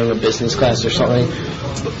could be doing a business class or something,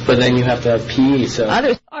 but then you have to have PE. So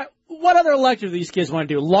what other elective do these kids want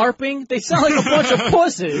to do? LARPing? They sound like a bunch of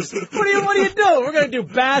pussies. What do you do? We're going to do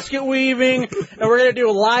basket weaving, and we're going to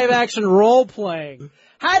do live action role playing.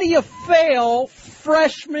 How do you fail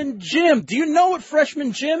freshman gym? Do you know what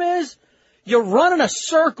freshman gym is? You run in a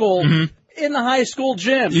circle in the high school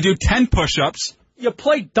gym. You do 10 push-ups. You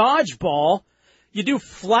play dodgeball. You do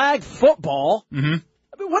flag football. I mean,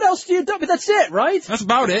 what else do you do? But that's it, right? That's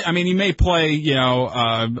about it. I mean, you may play,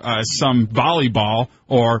 some volleyball,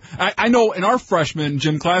 or I know in our freshman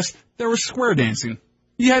gym class there was square dancing.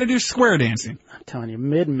 You had to do square dancing. I'm telling you,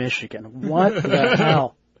 mid-Michigan. What the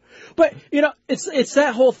hell? But it's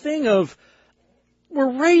that whole thing of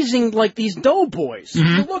we're raising like these doughboys.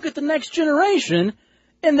 You look at the next generation,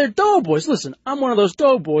 and they're doughboys. Listen, I'm one of those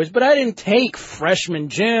doughboys, but I didn't take freshman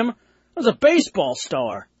gym. I was a baseball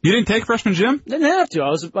star. You didn't take freshman gym? Didn't have to.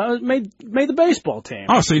 I made the baseball team.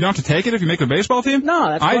 Oh, so you don't have to take it if you make the baseball team?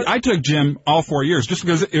 No, I took gym all 4 years just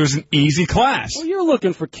because it was an easy class. Well, you're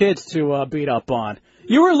looking for kids to beat up on.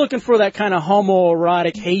 You were looking for that kind of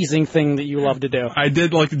homoerotic hazing thing that you love to do. I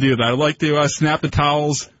did like to do that. I like to snap the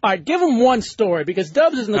towels. All right, give him one story, because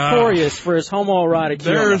Dubs is notorious for his homoerotic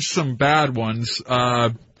humor. There's some bad ones.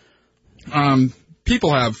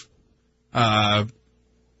 People have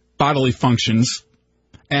bodily functions,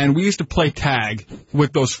 and we used to play tag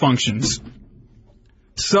with those functions.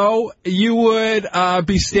 So you would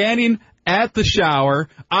be standing at the shower,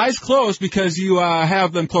 eyes closed because you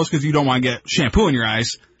have them closed because you don't want to get shampoo in your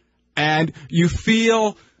eyes, and you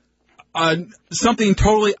feel something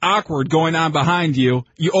totally awkward going on behind you.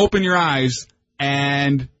 You open your eyes,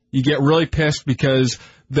 and you get really pissed because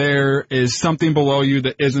there is something below you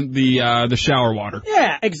that isn't the shower water.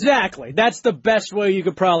 Yeah, exactly. That's the best way you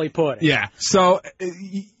could probably put it. Yeah. So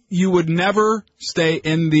you would never stay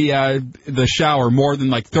in the shower more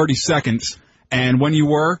than like 30 seconds, and when you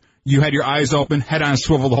were, you had your eyes open, head on a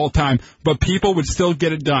swivel the whole time, but people would still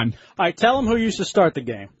get it done. All right, tell them who used to start the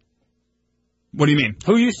game. What do you mean?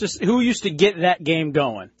 Who used to get that game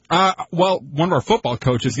going? Well, one of our football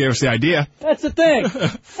coaches gave us the idea. That's the thing.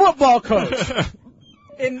 Football coach.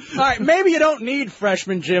 And, all right, maybe you don't need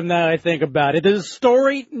Freshman Jim now that I think about it. There's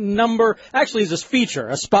actually, it's a feature,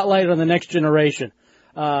 a spotlight on the next generation.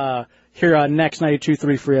 Here on Next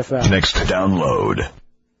 92.3 Free FM. Next download.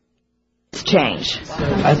 Change.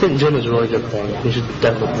 I think gym is a really good thing.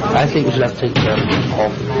 I think we should have to take gym all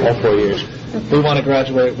 4 years. We want to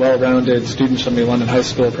graduate well-rounded students from New London High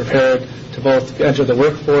School prepared to both enter the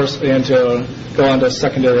workforce and to go on to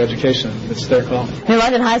secondary education. It's their call. New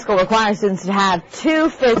London High School requires students to have 2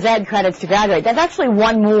 phys ed credits to graduate. That's actually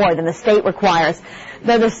one more than the state requires.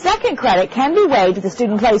 Though the second credit can be waived if the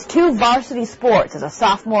student plays 2 varsity sports as a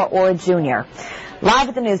sophomore or a junior. Live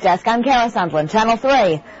at the news desk, I'm Kara Sundlin, Channel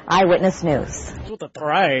 3, Eyewitness News. With the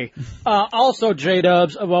 3. Also,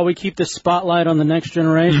 J-Dubs, while we keep the spotlight on the next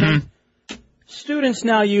generation, students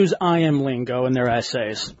now use I am lingo in their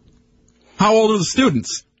essays. How old are the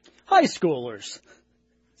students? High schoolers.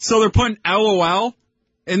 So they're putting LOL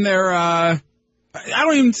in their, I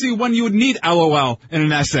don't even see when you would need LOL in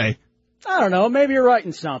an essay. I don't know, maybe you're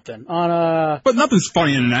writing something on But nothing's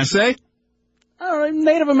funny in an essay. I don't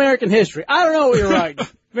know, Native American history. I don't know what you're writing.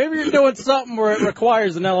 Maybe you're doing something where it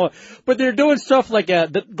requires an LOL. But they're doing stuff like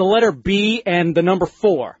the letter B and the number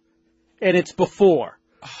 4. And it's before.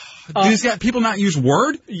 Do these people not use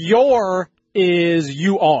Word? Your is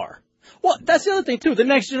you are. Well, that's the other thing, too. The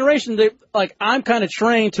next generation, I'm kind of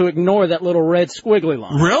trained to ignore that little red squiggly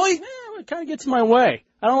line. Really? Yeah, it kind of gets in my way.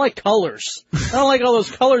 I don't like colors. I don't like all those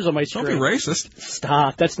colors on my screen. Don't be racist.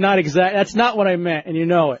 Stop. That's not what I meant, and you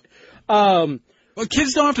know it. Well,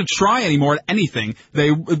 kids don't have to try anymore at anything.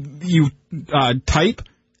 You type,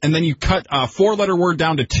 and then you cut a 4-letter word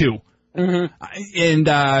down to 2. Mm-hmm.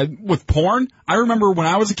 And with porn, I remember when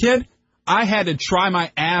I was a kid, I had to try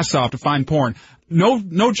my ass off to find porn.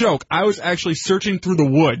 No joke. I was actually searching through the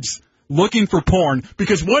woods looking for porn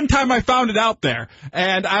because one time I found it out there,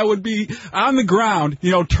 and I would be on the ground,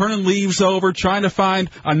 turning leaves over, trying to find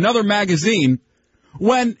another magazine.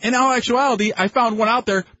 When, in all actuality, I found one out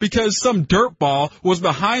there because some dirtball was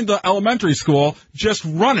behind the elementary school just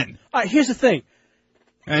running. All right, here's the thing.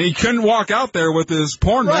 And he couldn't walk out there with his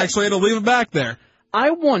porn bag, so he had to leave it back there.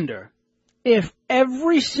 I wonder if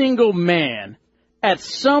every single man at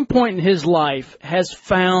some point in his life has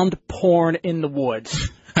found porn in the woods.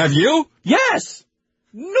 Have you? Yes!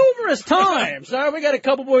 Numerous times. All right, we got a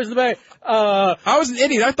couple boys in the back. I was an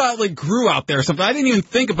idiot. I thought it grew out there or something. I didn't even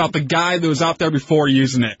think about the guy that was out there before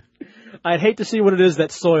using it. I'd hate to see what it is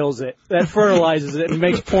that soils it, that fertilizes it and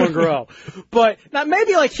makes porn grow. But now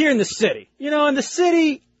maybe like here in the city. In the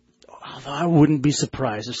city, although I wouldn't be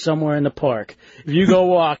surprised if somewhere in the park, if you go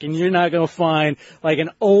walking, you're not going to find like an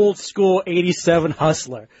old school 87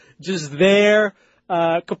 Hustler just there.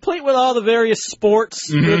 Complete with all the various sports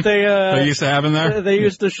that they used to have in there. They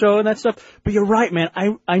used to show and that stuff. But you're right, man.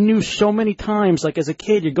 I knew so many times, like as a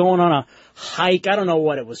kid, you're going on a hike. I don't know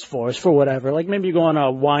what it was for. It's for whatever. Like maybe you go on a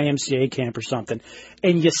YMCA camp or something,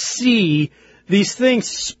 and you see these things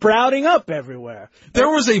sprouting up everywhere. There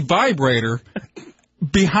was a vibrator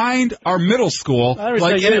behind our middle school,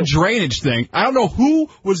 like in a drainage thing. I don't know who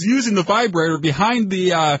was using the vibrator behind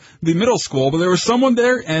the middle school, but there was someone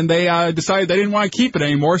there, and they decided they didn't want to keep it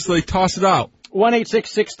anymore, so they tossed it out.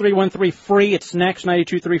 1-866-313-FREE. It's Next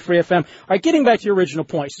 92.3 Free FM. All right, getting back to your original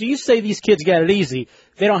point. So you say these kids got it easy.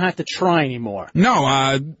 They don't have to try anymore.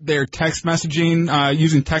 No, they're text messaging,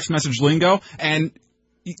 using text message lingo, and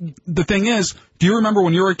the thing is, do you remember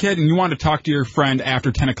when you were a kid and you wanted to talk to your friend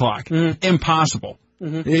after 10 o'clock? Impossible.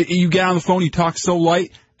 Mm-hmm. You get on the phone, you talk so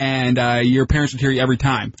light, and your parents would hear you every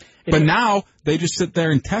time. But now they just sit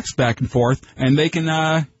there and text back and forth, and they can,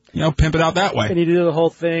 pimp it out that way. And you do the whole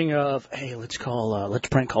thing of, hey, let's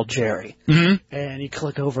prank call Jerry. Mm-hmm. And you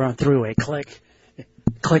click over on three-way, click,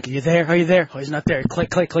 are you there? Are you there? Oh, he's not there.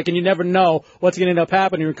 Click, and you never know what's going to end up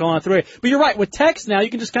happening when you call on three-way. But you're right, with text now, you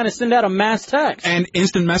can just kind of send out a mass text. And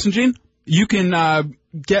instant messaging, you can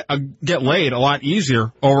get laid a lot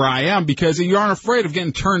easier over IM because you aren't afraid of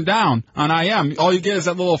getting turned down on IM. All you get is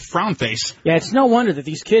that little frown face. Yeah, it's no wonder that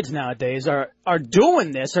these kids nowadays are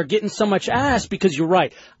doing this, are getting so much ass, because you're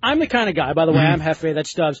right. I'm the kind of guy, by the way, I'm Hefe,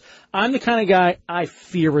 that's Stubbs. I'm the kind of guy, I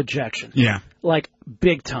fear rejection. Yeah. Like,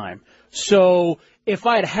 big time. So, if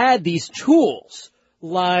I had these tools,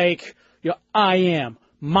 like, IM,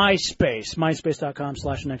 MySpace,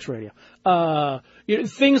 myspace.com/nextradio,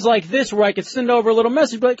 things like this where I could send over a little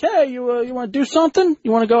message, like, hey, you want to do something?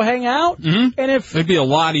 You want to go hang out? Mm-hmm. And it'd be a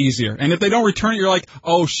lot easier. And if they don't return it, you're like,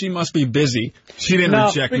 oh, she must be busy. She didn't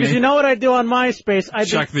reject me. Because you know what I'd do on MySpace?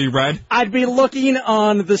 Check the read? I'd be looking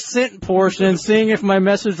on the sent portion and seeing if my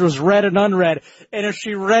message was read and unread. And if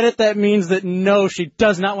she read it, that means that no, she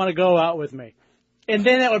does not want to go out with me. And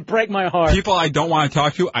then that would break my heart. People I don't want to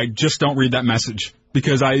talk to, I just don't read that message.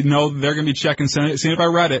 Because I know they're going to be checking, seeing if I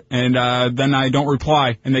read it, and then I don't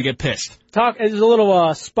reply, and they get pissed. There's a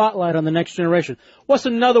little spotlight on the next generation. What's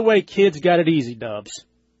another way kids got it easy, Dubs?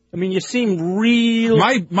 I mean, you seem real...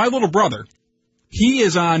 My little brother, he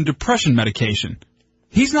is on depression medication.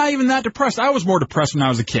 He's not even that depressed. I was more depressed when I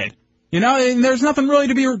was a kid. And there's nothing really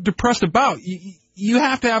to be depressed about. You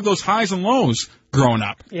have to have those highs and lows growing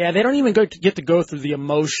up. Yeah, they don't even get to go through the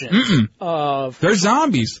emotions of... They're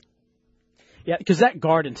zombies. Yeah, because that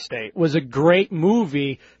Garden State was a great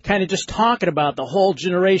movie, kind of just talking about the whole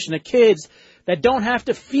generation of kids that don't have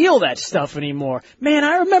to feel that stuff anymore. Man,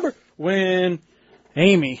 I remember when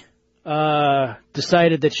Amy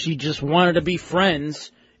decided that she just wanted to be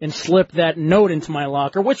friends and slipped that note into my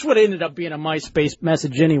locker, which would have ended up being a MySpace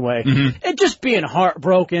message anyway, and just being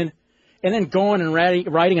heartbroken, and then going and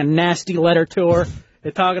writing a nasty letter to her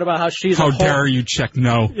and talking about how she's a whore. How dare you check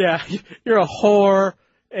no. Yeah, you're a whore.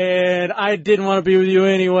 And I didn't want to be with you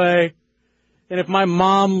anyway. And if my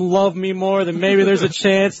mom loved me more, then maybe there's a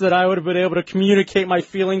chance that I would have been able to communicate my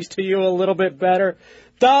feelings to you a little bit better.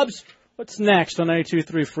 Dubs, what's next on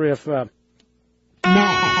 92.3 Free FM?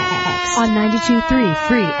 Next on 92.3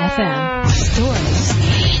 Free FM.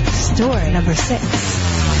 Story number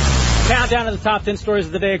 6. Countdown to the top 10 stories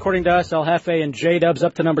of the day according to us. El Jefe and J-Dubs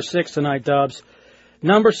up to number 6 tonight, Dubs.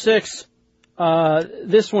 Number 6.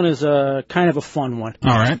 This one is kind of a fun one.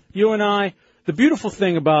 All right. You and I, the beautiful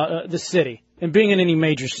thing about the city, and being in any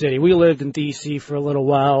major city, we lived in D.C. for a little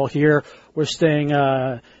while. Here we're staying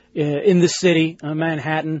in the city,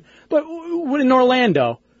 Manhattan. But in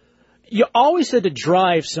Orlando, you always had to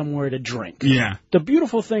drive somewhere to drink. Yeah. The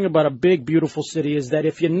beautiful thing about a big, beautiful city is that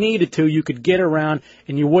if you needed to, you could get around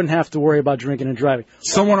and you wouldn't have to worry about drinking and driving.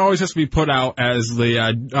 Someone always has to be put out as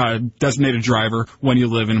the designated driver when you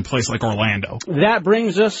live in a place like Orlando. That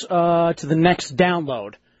brings us to the next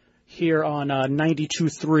download here on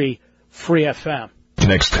 92.3 Free FM.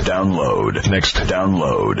 Next download.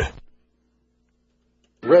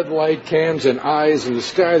 Red light cams and eyes in the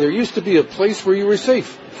sky. There used to be a place where you were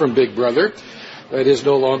safe from Big Brother. That is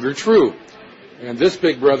no longer true. And this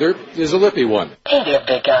Big Brother is a lippy one. Hey there,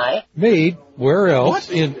 big guy. Made, where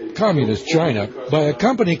else, in communist China, by a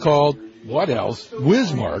company called, what else,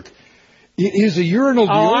 Wismark. It is a urinal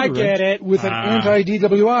deodorant I get it. With an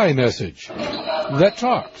anti-DWI message that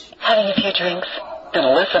talks. Having a few drinks? Then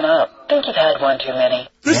listen up. Think you've had one too many.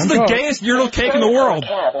 This is the gayest urinal cake in the world. A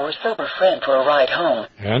cab or a sober friend for a ride home.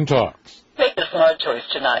 And talks. Make the smart choice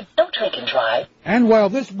tonight. Don't drink and drive. And while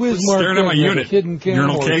this Wismark doesn't have a hidden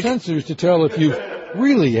camera or sensors to tell if you've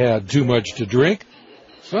really had too much to drink,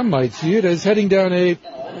 some might see it as heading down a,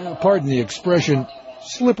 pardon the expression,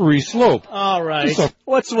 slippery slope. All right.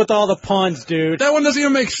 What's with all the puns, dude? That one doesn't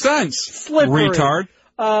even make sense. Slippery. Retard.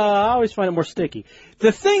 I always find it more sticky.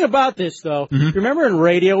 The thing about this, though, remember in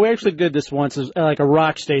radio, we actually did this once, as like a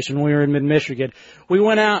rock station when we were in mid-Michigan. We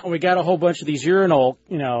went out and we got a whole bunch of these urinal,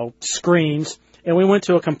 screens, and we went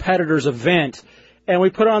to a competitor's event, and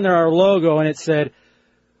we put on there our logo, and it said,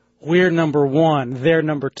 "We're number 1, they're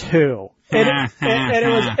number 2." And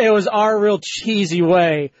it was our real cheesy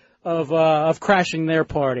way of crashing their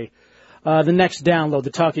party. The next download,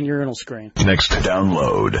 the talking urinal screen. Next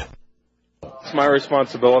download. It's my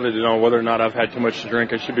responsibility to know whether or not I've had too much to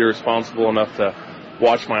drink. I should be responsible enough to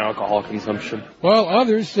watch my alcohol consumption. While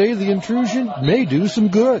others say the intrusion may do some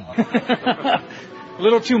good. A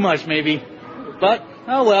little too much, maybe. But,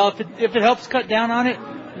 oh well, if it helps cut down on it,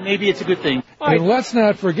 maybe it's a good thing. And let's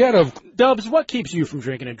not forget of... Dubs, what keeps you from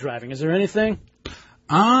drinking and driving? Is there anything?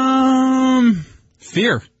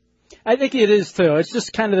 Fear. I think it is, too. It's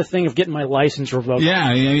just kind of the thing of getting my license revoked. Yeah,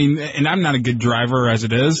 I mean, and I'm not a good driver as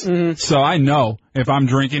it is, so I know if I'm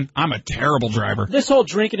drinking, I'm a terrible driver. This whole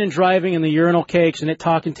drinking and driving and the urinal cakes and it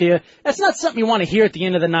talking to you, that's not something you want to hear at the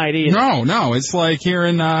end of the night either. No, it's like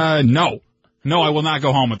hearing, no, I will not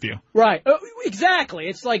go home with you. Right, exactly.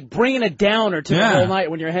 It's like bringing a downer to the whole night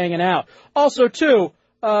when you're hanging out. Also, too,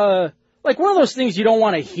 like one of those things you don't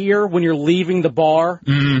want to hear when you're leaving the bar.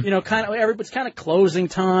 Mm-hmm. You know, it's kind of closing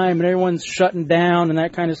time and everyone's shutting down and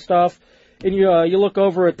that kind of stuff. And you look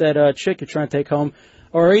over at that chick you're trying to take home,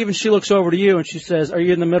 or even she looks over to you and she says, "Are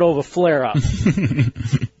you in the middle of a flare-up?"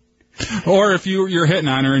 Or if you're hitting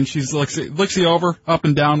on her and she looks you over up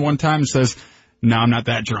and down one time and says, "No, I'm not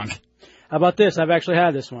that drunk." How about this? I've actually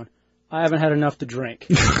had this one. I haven't had enough to drink.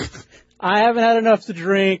 I haven't had enough to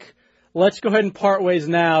drink. Let's go ahead and part ways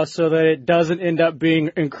now so that it doesn't end up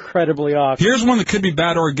being incredibly awkward. Here's one that could be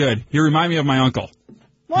bad or good. You remind me of my uncle.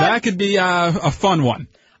 What? That could be a fun one.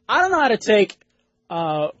 I don't know how to take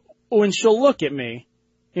when she'll look at me.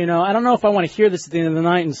 You know, I don't know if I want to hear this at the end of the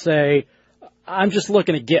night and say, I'm just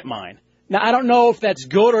looking to get mine. Now, I don't know if that's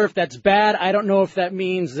good or if that's bad. I don't know if that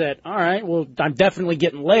means that, all right, well, I'm definitely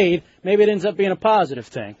getting laid. Maybe it ends up being a positive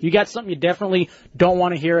thing. You got something you definitely don't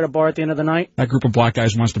want to hear at a bar at the end of the night? That group of black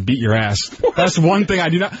guys wants to beat your ass. That's one thing I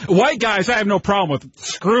do not. White guys, I have no problem with.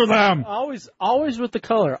 Screw them. Always with the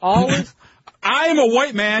color. Always. I am a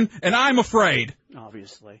white man, and I'm afraid.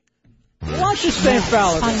 Obviously. Watch your Sam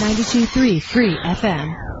Fowler. On 92.3 Free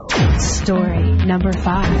FM. Story number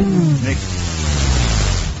 5.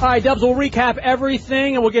 All right, Dubs, we'll recap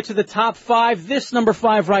everything, and we'll get to the top 5. This number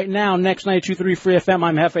 5 right now, next 92.3 Free FM.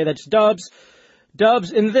 I'm Hefe, that's Dubs.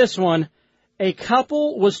 Dubs, in this one, a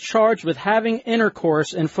couple was charged with having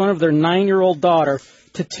intercourse in front of their 9-year-old daughter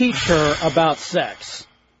to teach her about sex.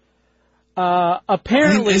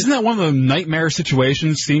 Apparently... Isn't that one of the nightmare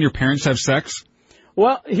situations, seeing your parents have sex?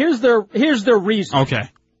 Well, here's their reason. Okay.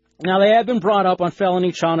 Now, they have been brought up on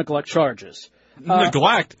felony child neglect charges.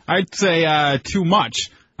 Neglect? I'd say too much.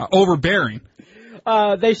 Overbearing.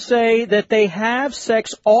 They say that they have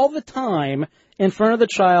sex all the time in front of the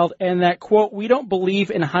child and that, quote, we don't believe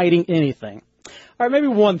in hiding anything. All right, maybe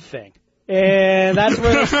one thing. And that's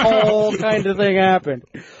where this whole kind of thing happened.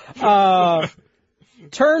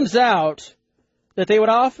 Turns out that they would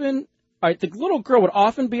often... All right, the little girl would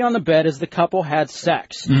often be on the bed as the couple had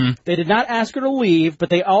sex. Mm-hmm. They did not ask her to leave,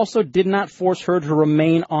 but they also did not force her to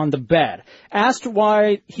remain on the bed. Asked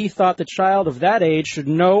why he thought the child of that age should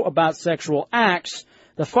know about sexual acts,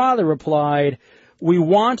 the father replied, we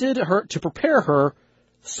wanted her to prepare her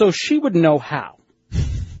so she would know how.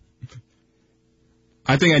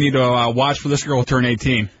 I think I need to watch for this girl to turn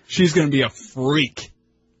 18. She's going to be a freak.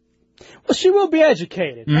 Well, she will be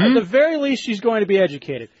educated. Mm-hmm. At the very least, she's going to be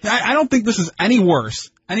educated. I don't think this is any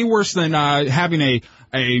worse than having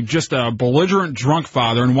just a belligerent drunk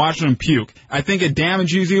father and watching him puke. I think it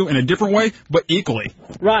damages you in a different way, but equally.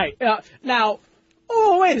 Right. Now,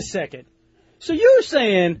 wait a second. So you're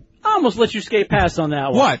saying, I almost let you skate past on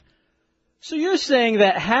that one. What? So you're saying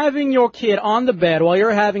that having your kid on the bed while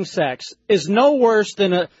you're having sex is no worse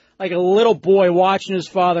than a little boy watching his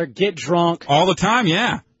father get drunk. All the time,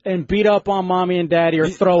 yeah. And beat up on mommy and daddy or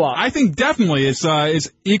throw up. I think definitely it's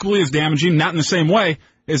equally as damaging, not in the same way.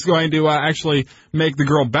 It's going to actually make the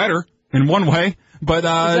girl better in one way. But is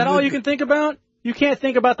that all you can think about? You can't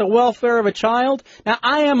think about the welfare of a child? Now,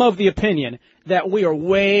 I am of the opinion that we are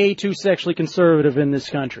way too sexually conservative in this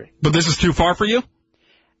country. But this is too far for you?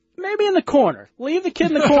 Maybe in the corner. Leave the kid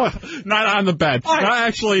in the corner. Not on the bed. Right. Not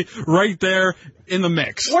actually right there in the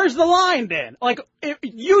mix. Where's the line then? Like, if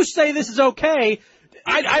you say this is okay...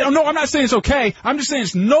 I don't know. I'm not saying it's okay. I'm just saying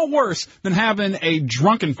it's no worse than having a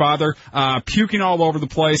drunken father puking all over the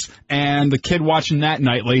place and the kid watching that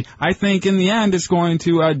nightly. I think in the end it's going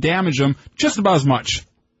to damage them just about as much.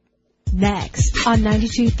 Next on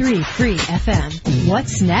 92.3 Free FM.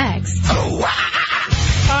 What's next? All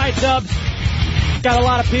right, Dubs. Got a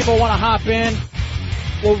lot of people want to hop in.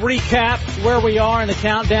 We'll recap where we are in the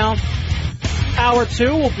countdown. Hour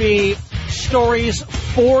 2 will be stories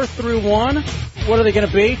 4 through 1. What are they going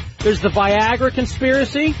to be? There's the Viagra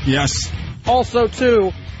conspiracy. Yes. Also,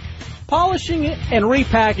 too, polishing it and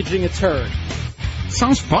repackaging a turd.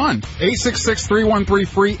 Sounds fun.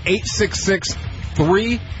 866-313-FREE,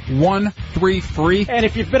 866-313-FREE. And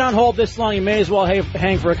if you've been on hold this long, you may as well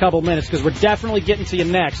hang for a couple minutes, because we're definitely getting to you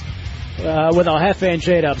next with El Jefe and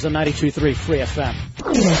J-Dubs on 92.3 Free FM.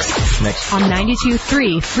 Next. On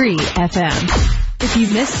 92.3 Free FM. If you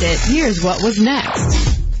missed it, here's what was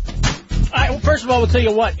next. first of all, we'll tell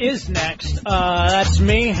you what is next. That's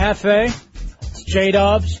me, Hefe. It's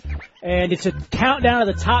J-Dubs. And it's a countdown of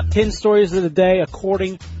the top 10 stories of the day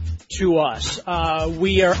according to us.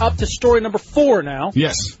 We are up to story number 4 now.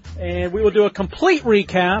 Yes. And we will do a complete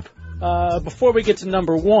recap before we get to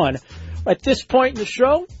number 1. At this point in the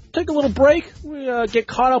show, take a little break. We get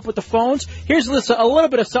caught up with the phones. Here's a little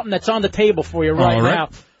bit of something that's on the table for you right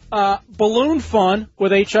now. Balloon fun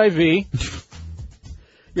with HIV.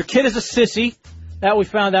 Your kid is a sissy. That we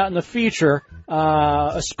found out in the feature.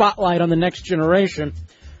 A spotlight on the next generation.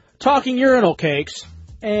 Talking urinal cakes.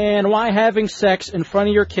 And why having sex in front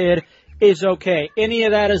of your kid is okay. Any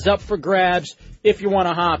of that is up for grabs if you want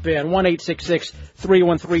to hop in.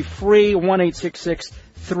 1-866-313-FREE.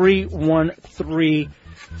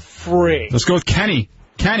 1-866-313-FREE. Let's go with Kenny.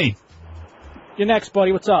 Kenny. You're next,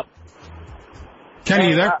 buddy. What's up? Kenny,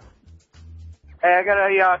 you there? Hey, I got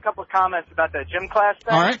a couple of comments about that gym class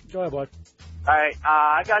thing. All right. Go ahead, bud. All right.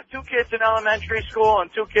 I got 2 kids in elementary school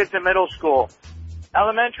and 2 kids in middle school.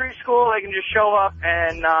 Elementary school, they can just show up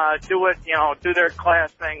and do their class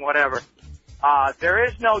thing, whatever. There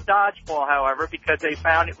is no dodgeball, however, because they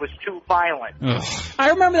found it was too violent. Ugh.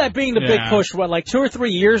 I remember that being the big push, like 2 or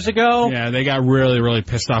 3 years ago? Yeah, they got really, really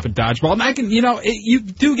pissed off at dodgeball. And you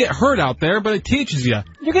do get hurt out there, but it teaches you.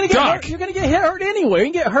 You're going to get hurt. You're going to get hurt anyway. You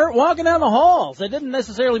can get hurt walking down the halls. That doesn't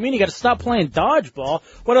necessarily mean you got to stop playing dodgeball.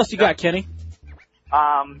 What else you got, Kenny?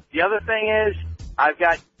 The other thing is, I've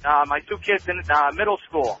got my 2 kids in middle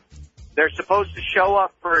school. They're supposed to show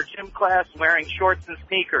up for a gym class wearing shorts and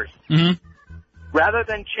sneakers. Mm-hmm. Rather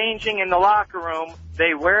than changing in the locker room,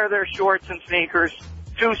 they wear their shorts and sneakers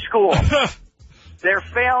to school. They're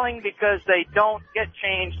failing because they don't get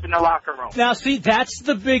changed in the locker room. Now, see, that's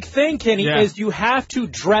the big thing, Kenny, is you have to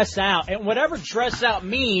dress out. And whatever dress out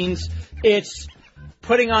means, it's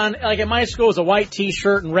putting on, like at my school, it was a white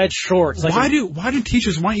T-shirt and red shorts. Like why do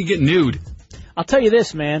teachers want you to get nude? I'll tell you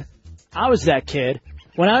this, man. I was that kid.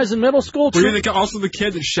 When I was in middle school... Were you also the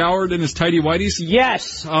kid that showered in his tighty whities?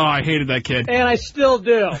 Yes. Oh, I hated that kid. And I still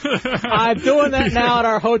do. I'm doing that now at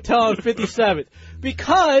our hotel on 57th.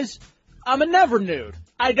 Because I'm a never nude.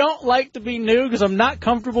 I don't like to be nude because I'm not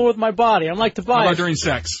comfortable with my body. I like to buy... How about during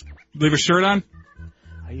sex? Leave a shirt on?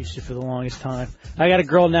 I used to for the longest time. I got a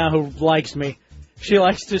girl now who likes me. She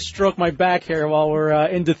likes to stroke my back hair while we're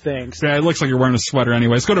into things. Yeah, it looks like you're wearing a sweater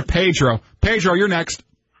anyway. Let's go to Pedro. Pedro, you're next.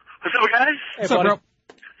 What's up, guys? Hey, what's up, bro?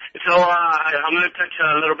 So, I'm going to touch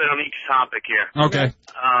a little bit on each topic here. Okay.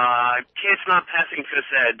 Kids not passing phys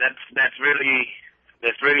ed, that's really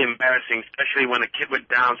embarrassing, especially when a kid with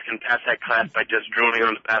Downs can pass that class by just drooling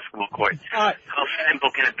on the basketball court. How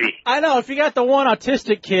simple can it be? I know. If you got the one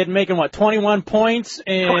autistic kid making, 21 points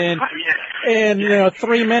in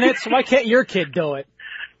 3 minutes, why can't your kid do it?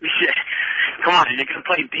 Yeah. Come on, you can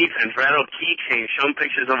play defense, rattle keychain, show them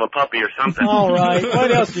pictures of a puppy or something. All right.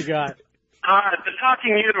 What else you got? The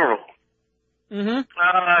talking urinal. Mm-hmm.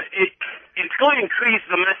 It's going to increase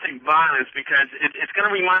domestic violence because it's going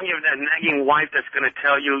to remind you of that nagging wife that's going to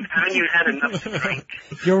tell you, haven't you had enough to drink?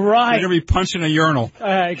 You're right. You're going to be punching a urinal.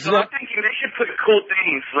 Exactly. So I'm thinking they should put cool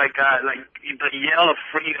things like the yell of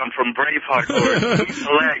freedom from Braveheart or the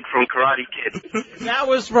leg from Karate Kid. That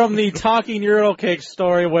was from the talking urinal cake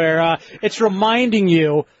story where it's reminding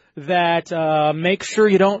you that make sure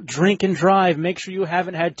you don't drink and drive. Make sure you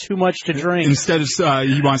haven't had too much to drink. Instead of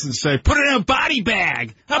he wants to say, put it in a body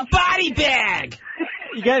bag. A body bag.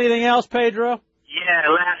 You got anything else, Pedro? Yeah,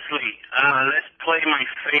 lastly, let's play my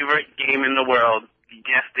favorite game in the world,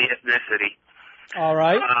 Guess the Ethnicity. All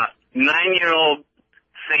right. 9-year-old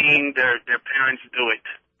saying their parents do it.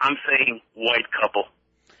 I'm saying white couple.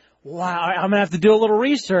 Wow, I'm going to have to do a little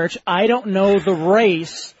research. I don't know the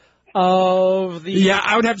race of the... Yeah,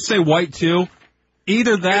 I would have to say white, too.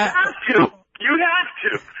 Either that... You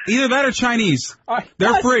have to. Either that or Chinese.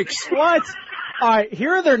 They're freaks. What? All right,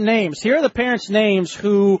 here are their names. Here are the parents' names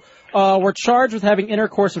who were charged with having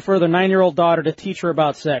intercourse in front of their 9-year-old daughter to teach her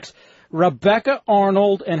about sex. Rebecca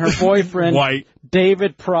Arnold and her boyfriend, white.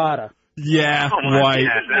 David Prada. Yeah, white.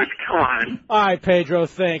 Come on. All right, Pedro,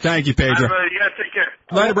 thanks. Thank you, Pedro. You guys take care.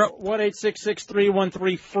 Later, bro.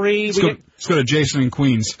 1-866-313-FREE. Let's go to Jason in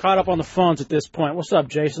Queens. Caught up on the phones at this point. What's up,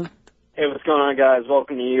 Jason? Hey, what's going on, guys?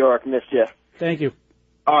 Welcome to New York. Missed you. Thank you.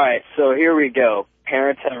 All right, so here we go.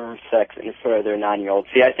 Parents having sex in front of their 9-year-old.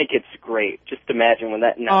 See, I think it's great. Just imagine when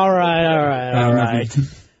that... All right.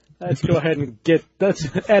 Let's go ahead and let's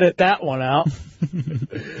edit that one out.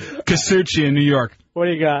 Kasuchi in New York. What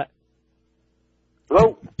do you got?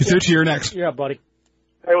 Hello? Kasuchi, you're next. Yeah, buddy.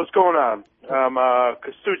 Hey, what's going on?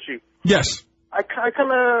 Kasuchi. Yes. I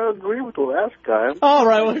kind of agree with the last guy. All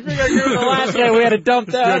right, well, if you're going to agree with the last guy, we had to dump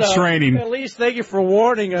that Good up. training. At least thank you for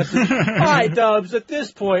warning us. All right, Dubs, at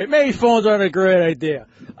this point, maybe phones aren't a great idea.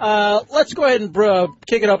 Let's go ahead and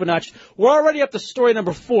kick it up a notch. We're already up to story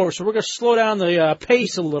number 4, so we're going to slow down the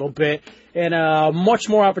pace a little bit and much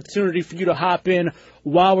more opportunity for you to hop in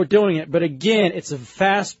while we're doing it. But again, it's a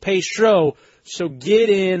fast-paced show, so get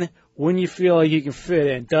in when you feel like you can fit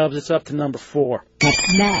in. Dubs, it's up to number 4.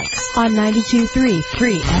 Next on 92.3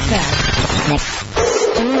 Free FM.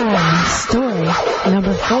 Story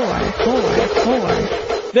number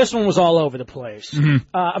 4. This one was all over the place.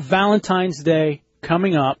 Valentine's Day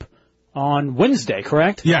coming up on Wednesday,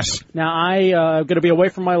 correct? Yes. Now, I going to be away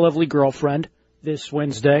from my lovely girlfriend this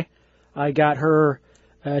Wednesday. I got her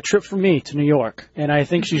a trip from me to New York, and I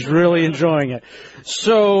think she's really enjoying it.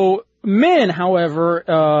 So men,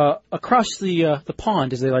 however, across the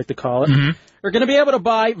pond, as they like to call it, are going to be able to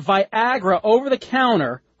buy Viagra over the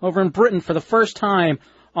counter over in Britain for the first time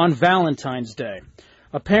on Valentine's Day.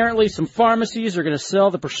 Apparently, some pharmacies are going to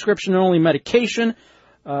sell the prescription-only medication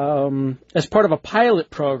as part of a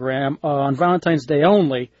pilot program on Valentine's Day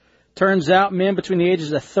only. Turns out men between the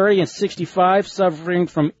ages of 30 and 65 suffering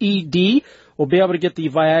from ED will be able to get the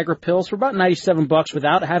Viagra pills for about $97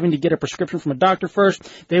 without having to get a prescription from a doctor first.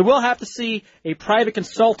 They will have to see a private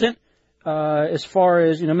consultant as far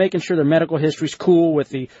as, making sure their medical history's cool with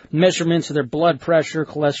the measurements of their blood pressure,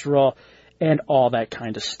 cholesterol, and all that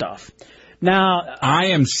kind of stuff. Now, I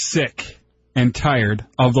am sick and tired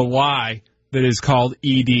of the lie that is called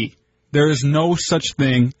ED. There is no such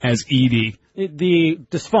thing as ED. The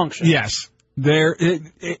dysfunction. Yes.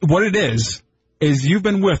 What it is you've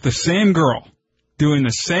been with the same girl doing the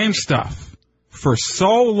same stuff for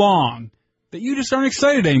so long that you just aren't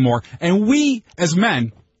excited anymore. And we, as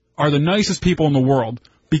men, are the nicest people in the world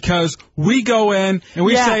because we go in and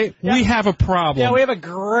we say, we have a problem. Yeah, we have a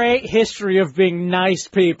great history of being nice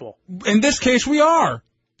people. In this case, we are.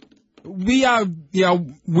 We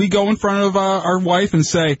go in front of our wife and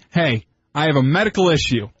say, hey, I have a medical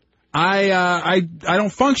issue. I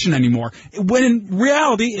don't function anymore. When in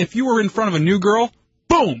reality, if you were in front of a new girl,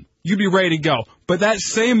 boom, you'd be ready to go. But that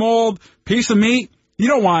same old piece of meat, you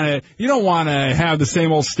don't want to have the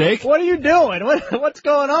same old steak. What are you doing? What's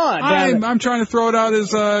going on? I'm trying to throw it out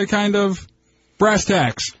as kind of brass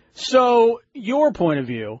tacks. So your point of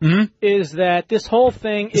view is that this whole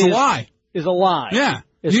thing is a lie. Is a lie. Yeah.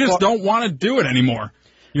 You just don't want to do it anymore.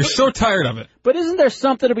 You're so tired of it. But isn't there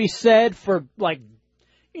something to be said for,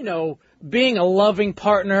 being a loving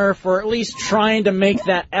partner, for at least trying to make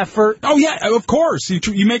that effort? Oh, yeah, of course.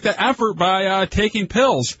 You make that effort by taking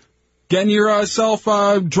pills, getting yourself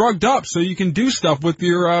drugged up so you can do stuff with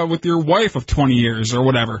your wife of 20 years or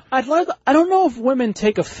whatever. I don't know if women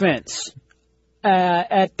take offense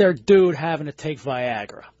at their dude having to take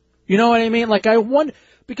Viagra. You know what I mean?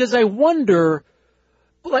 I wonder...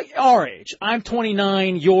 Like our age. I'm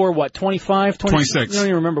 29, you're what, 25? 26. I don't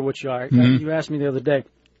even remember what you are. You asked me the other day.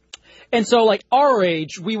 And so, our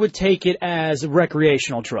age, we would take it as a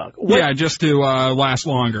recreational drug. Yeah, just to last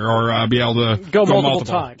longer or be able to go multiple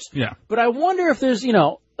times. Yeah. But I wonder if there's,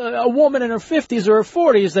 a woman in her 50s or her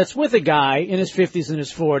 40s that's with a guy in his 50s and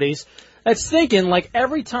his 40s that's thinking,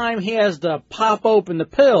 every time he has to pop open the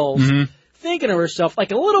pills... thinking to herself,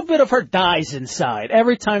 a little bit of her dies inside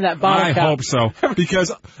every time that bottle I hope so,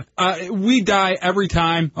 because we die every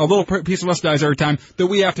time, a little piece of us dies every time, that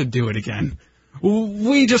we have to do it again.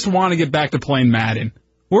 We just want to get back to playing Madden.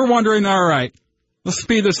 We're wondering, all right, let's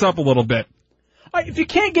speed this up a little bit. All right, if you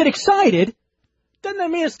can't get excited, doesn't that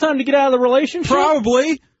mean it's time to get out of the relationship?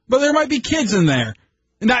 Probably, but there might be kids in there.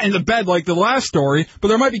 Not in the bed like the last story, but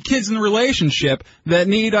there might be kids in the relationship that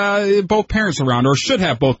need both parents around or should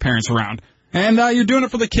have both parents around. And you're doing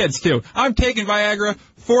it for the kids, too. I'm taking Viagra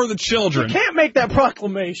for the children. You can't make that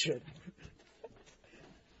proclamation.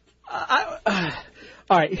 All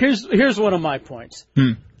right, here's one of my points.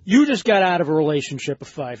 You just got out of a relationship of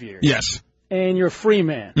 5 years. Yes. And you're a free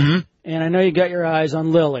man. And I know you got your eyes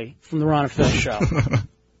on Lily from the Ron and Fez show.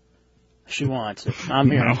 She wants it.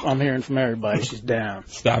 I'm hearing from everybody. She's down.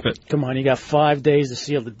 Stop it. Come on, you got 5 days to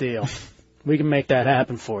seal the deal. We can make that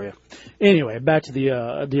happen for you. Anyway, back to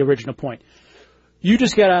the original point. You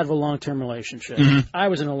just got out of a long-term relationship. I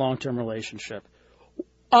was in a long-term relationship.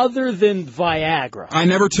 Other than Viagra. I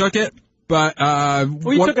never took it, but...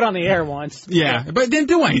 you took it on the air once. Yeah, but it didn't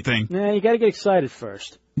do anything. Nah, you got to get excited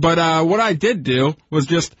first. But what I did do was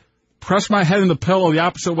just press my head in the pillow the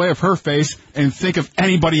opposite way of her face and think of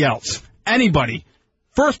anybody else. Anybody.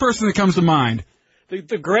 First person that comes to mind.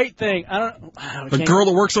 The great thing, the girl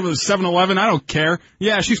that works over the 7-Eleven, I don't care.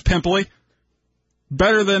 Yeah, she's pimply.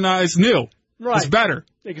 Better than is new. Right. It's better.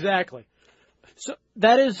 Exactly. So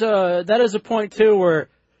that is a point too where,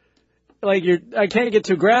 like, I can't get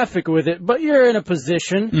too graphic with it, but you're in a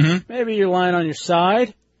position. Maybe you're lying on your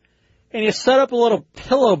side, and you set up a little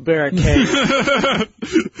pillow barricade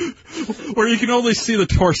where you can only see the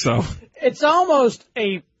torso. It's almost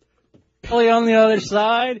a pillow on the other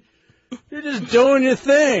side. You're just doing your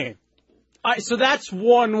thing. So that's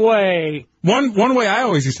one way. One way I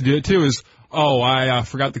always used to do it too is, I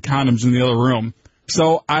forgot the condoms in the other room.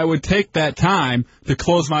 So I would take that time to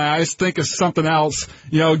close my eyes, think of something else,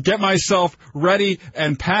 get myself ready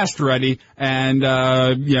and past ready, and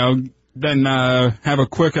then have a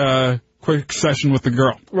quick session with the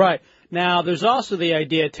girl. Right. Now, there's also the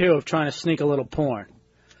idea too of trying to sneak a little porn.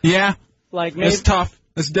 Yeah. Like maybe, it's tough.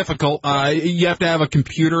 It's difficult. You have to have a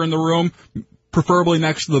computer in the room, preferably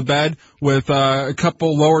next to the bed, with a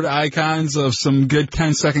couple lowered icons of some good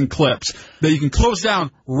 10-second clips that you can close down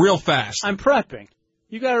real fast. I'm prepping.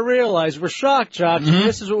 You got to realize we're shock jocks, and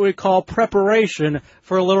this is what we call preparation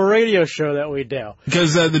for a little radio show that we do.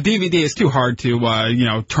 Because the DVD is too hard to,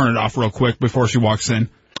 turn it off real quick before she walks in.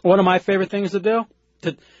 One of my favorite things to do,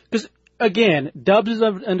 because again, Dubs is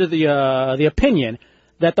under the opinion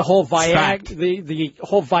that the whole the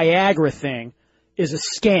whole Viagra thing is a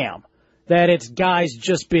scam. That it's guys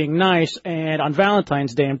just being nice, and on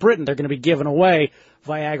Valentine's Day in Britain, they're going to be giving away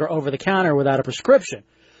Viagra over the counter without a prescription.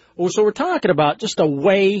 So we're talking about just a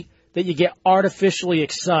way that you get artificially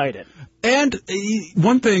excited. And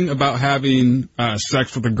one thing about having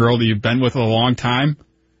sex with a girl that you've been with a long time,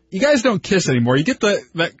 you guys don't kiss anymore. You get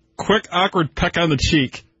that quick, awkward peck on the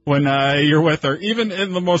cheek when you're with her. Even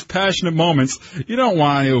in the most passionate moments, you don't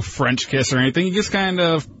want to French kiss or anything. You just kind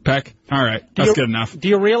of peck. All right, that's good enough. Do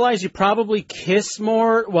you realize you probably kiss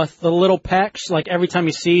more with the little pecks, like every time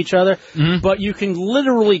you see each other? But you can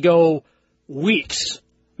literally go weeks,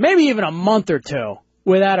 maybe even a month or two,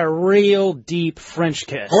 without a real deep French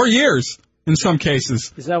kiss. Or years, in some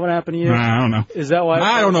cases. Is that what happened to you? I don't know. Is that why?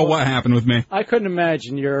 I don't know what happened with me. I couldn't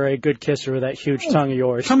imagine you're a good kisser with that huge tongue of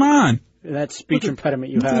yours. Come on. That speech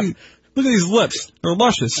impediment you have. Look at these lips. They're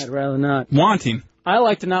luscious. I'd rather not. Wanting. I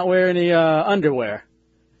like to not wear any underwear.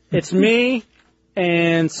 It's me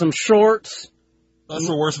and some shorts. That's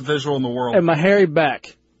the worst visual in the world. And my hairy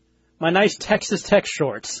back. My nice Texas Tech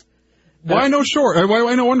shorts. Why no short?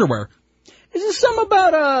 Why no underwear? Is there something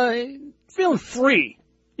about feeling free?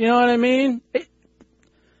 You know what I mean?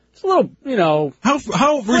 It's a little,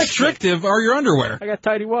 How restrictive are your underwear? I got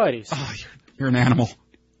tighty whities. Oh, you're an animal.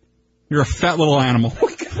 You're a fat little animal.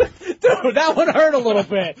 Dude, that one hurt a little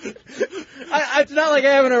bit. It's not like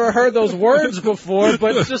I haven't ever heard those words before,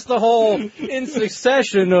 but it's just the whole in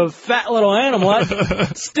succession of fat little animal.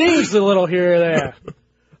 That stings a little here or there.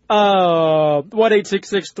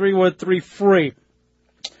 1-866-313-FREE.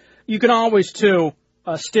 You can always, too,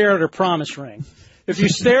 stare at her promise ring. If you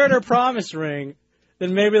stare at her promise ring,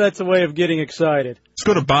 then maybe that's a way of getting excited. Let's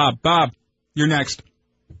go to Bob. Bob, you're next.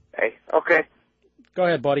 Hey, okay. Go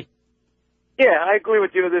ahead, buddy. Yeah, I agree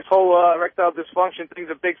with you. This whole erectile dysfunction thing's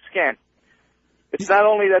a big scam. It's not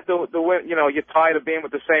only that you're tired of being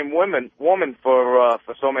with the same woman for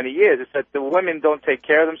so many years. It's that the women don't take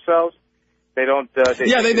care of themselves. They don't.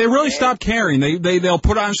 They really stop caring. They'll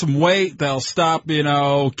put on some weight. They'll stop,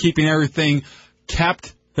 keeping everything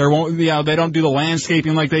kept. They don't do the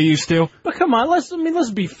landscaping like they used to. But come on,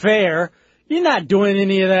 let's be fair. You're not doing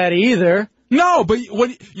any of that either. No, but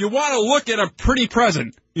when you want to look at a pretty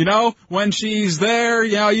present, when she's there,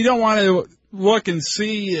 you don't want to look and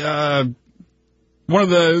see one of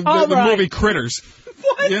the movie Critters.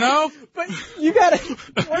 What? But you gotta.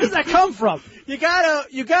 Where does that come from? You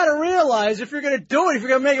gotta realize if you're gonna do it, if you're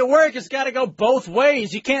gonna make it work, it's gotta go both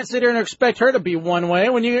ways. You can't sit there and expect her to be one way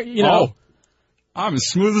when you know. Oh, I'm as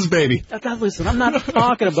smooth as baby. Listen, I'm not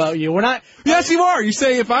talking about you. We're not. Yes, you are. You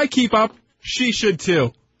say if I keep up, she should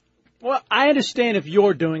too. Well, I understand if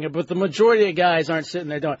you're doing it, but the majority of guys aren't sitting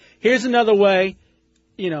there doing it. Here's another way,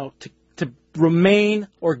 to remain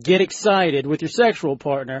or get excited with your sexual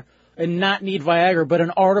partner and not need Viagra, but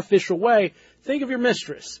an artificial way. Think of your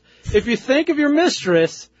mistress. If you think of your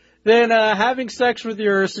mistress, then having sex with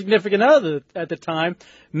your significant other at the time,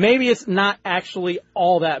 maybe it's not actually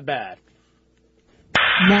all that bad.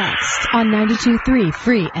 Next on 92.3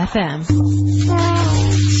 Free FM.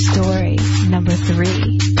 Story number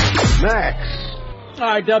 3. Next. All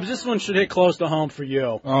right, Dubs, this one should hit close to home for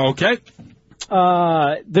you. Okay.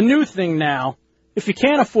 The new thing now, if you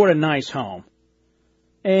can't afford a nice home,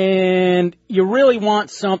 and you really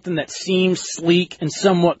want something that seems sleek and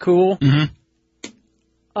somewhat cool,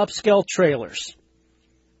 upscale trailers.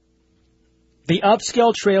 The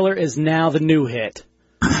upscale trailer is now the new hit.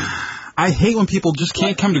 I hate when people just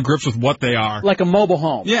can't come to grips with what they are. Like a mobile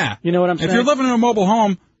home. Yeah. You know what I'm saying? If you're living in a mobile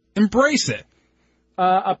home, embrace it.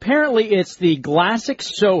 Apparently, it's the Classic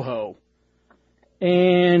Soho.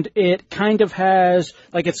 And it kind of has,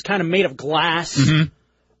 like, it's kind of made of glass.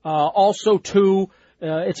 Also, too,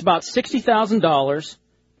 it's about $60,000.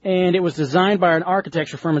 And it was designed by an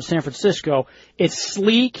architecture firm in San Francisco. It's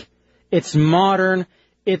sleek. It's modern.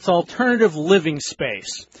 It's alternative living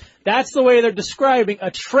space. That's the way they're describing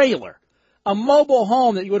a trailer. A mobile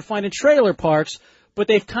home that you would find in trailer parks, but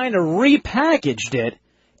they've kind of repackaged it.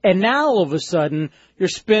 And now, all of a sudden, you're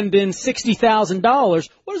spending $60,000.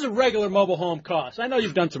 What does a regular mobile home cost? I know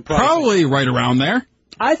you've done some pricing. Probably right around there.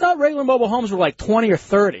 I thought regular mobile homes were like 20 or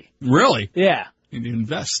 30. Really? Yeah. You need to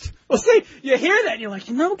invest. Well, see, you hear that, and you're like,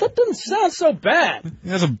 that doesn't sound so bad. It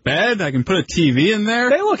has a bed. I can put a TV in there.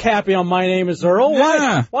 They look happy on My Name is Earl.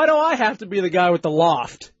 Yeah. Why do I have to be the guy with the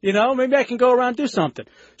loft? You know, maybe I can go around and do something.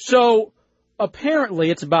 So, apparently,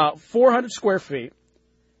 it's about 400 square feet.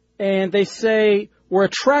 And they say, we're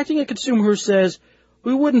attracting a consumer who says,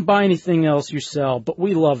 we wouldn't buy anything else you sell, but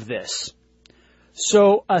we love this.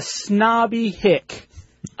 So, a snobby hick,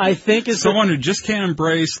 I think, is someone who just can't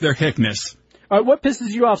embrace their hickness. All right, what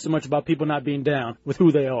pisses you off so much about people not being down with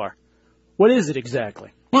who they are? What is it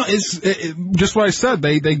exactly? Well, it's just what I said.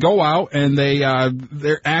 They go out and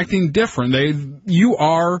they're acting different. You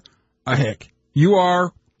are a hick. You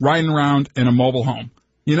are riding around in a mobile home.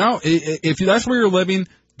 You know, if that's where you're living,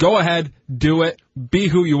 go ahead, do it, be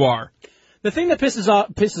who you are. The thing that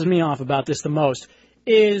pisses me off about this the most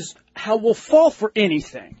is how we'll fall for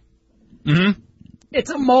anything. Mm-hmm. It's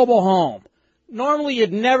a mobile home. Normally,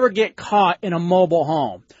 you'd never get caught in a mobile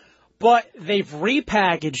home. But they've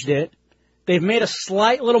repackaged it. They've made a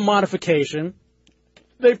slight little modification.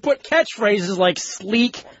 They've put catchphrases like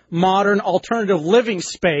sleek, modern, alternative living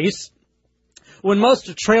space. When most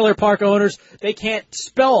of trailer park owners, they can't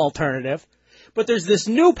spell alternative. But there's this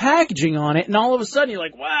new packaging on it, and all of a sudden you're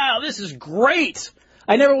like, wow, this is great.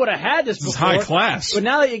 I never would have had this before. This is high class. But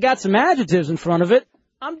now that you got some adjectives in front of it,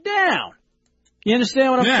 I'm down. You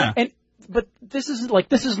understand what I'm saying? But this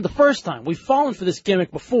isn't the first time. We've fallen for this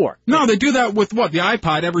gimmick before. No, they do that with the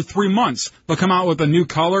iPod every 3 months. They'll come out with a new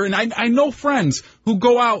color. And I know friends who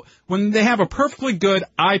go out when they have a perfectly good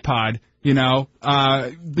iPod, you know,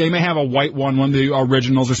 they may have a white one of the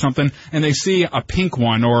originals or something, and they see a pink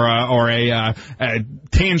one or a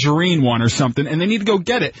tangerine one or something, and they need to go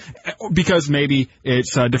get it because maybe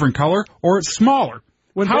it's a different color or it's smaller.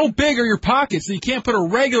 How big are your pockets that you can't put a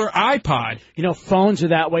regular iPod? You know, phones are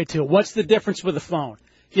that way, too. What's the difference with a phone?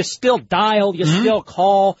 You still dial, you still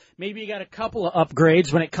call. Maybe you got a couple of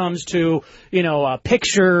upgrades when it comes to, you know,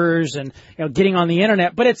 pictures and, you know, getting on the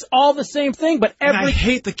Internet. But it's all the same thing. But I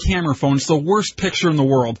hate the camera phone. It's the worst picture in the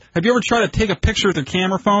world. Have you ever tried to take a picture with your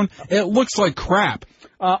camera phone? It looks like crap.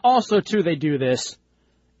 Also, too, they do this,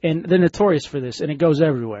 and they're notorious for this, and it goes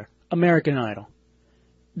everywhere. American Idol.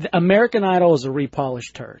 American Idol is a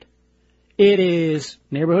repolished turd. It is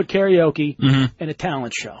neighborhood karaoke and a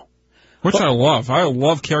talent show. Which I love. I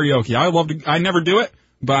love karaoke. I never do it,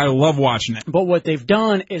 but I love watching it. But what they've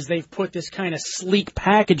done is they've put this kind of sleek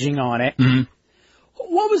packaging on it. Mm-hmm.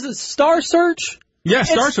 What was it, Star Search? Yeah,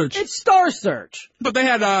 Star Search. It's Star Search. But they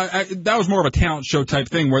had, that was more of a talent show type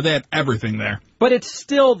thing where they had everything there. But it's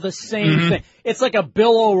still the same thing. It's like a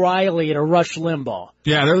Bill O'Reilly and a Rush Limbaugh.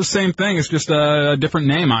 Yeah, they're the same thing. It's just a different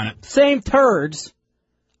name on it. Same turds,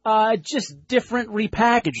 just different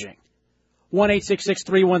repackaging.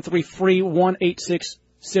 1-866-313-FREE,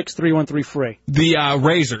 1-866-313-FREE. The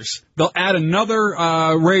razors. They'll add another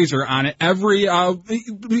razor on it every,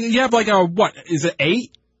 you have like what, is it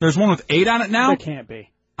 8? There's one with 8 on it now? There can't be.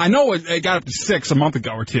 I know it got up to 6 a month ago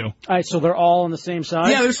or 2. All right, so they're all on the same side?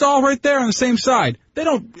 Yeah, they're all right there on the same side.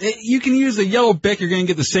 You can use a yellow Bic, you're going to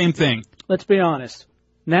get the same thing. Let's be honest.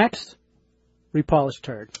 Next, repolished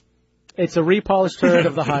turd. It's a repolished turd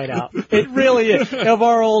of the Hideout. It really is. Of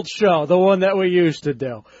our old show, the one that we used to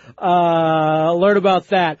do. Learn about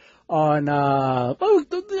that on,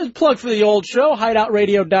 plug for the old show,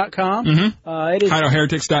 hideoutradio.com. It is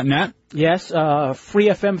hideoutheretics.net. Yes,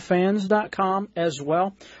 freefmfans.com as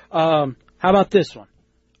well. How about this one?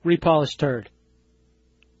 Repolished turd.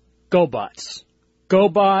 GoBots.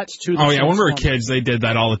 GoBots to the Oh, yeah, when we were kids, they did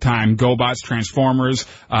that all the time. GoBots, Transformers,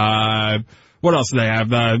 what else do they have?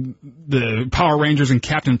 The Power Rangers and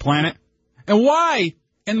Captain Planet. And why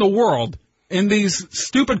in the world, in these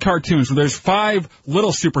stupid cartoons where there's 5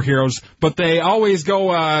 little superheroes, but they always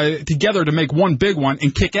go together to make one big one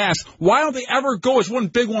and kick ass, why don't they ever go as one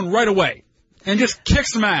big one right away and just kick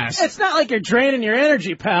some ass? It's not like you're draining your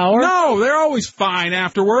energy power. No, they're always fine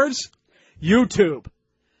afterwards. YouTube.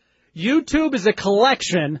 YouTube is a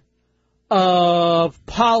collection of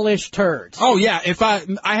polished turds. Oh, yeah. If I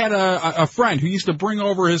had a friend who used to bring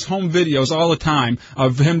over his home videos all the time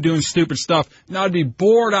of him doing stupid stuff, now I'd be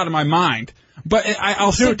bored out of my mind. But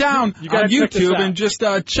I'll sit down on YouTube and just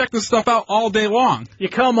check this stuff out all day long. You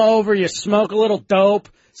come over, you smoke a little dope,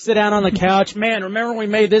 sit down on the couch. Man, remember when we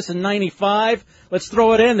made this in 95? Let's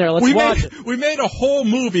throw it in there. Let's watch it. We made a whole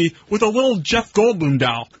movie with a little Jeff Goldblum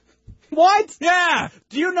doll. What? Yeah.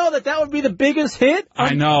 Do you know that would be the biggest hit?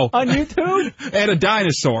 I know. On YouTube? And a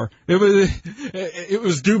dinosaur. It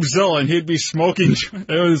was Doobzilla, and he'd be smoking.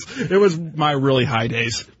 It was my really high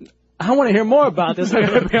days. I want to hear more about this. I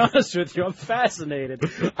gotta be honest with you. I'm fascinated.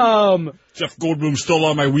 Jeff Goldblum stole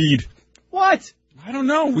all my weed. What? I don't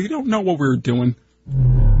know. We don't know what we were doing.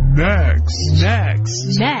 Next.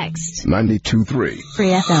 92.3 Free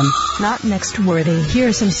FM. Not next worthy. Here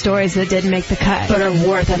are some stories that didn't make the cut, but are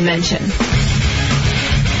worth a mention.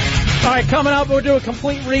 All right, coming up, we'll do a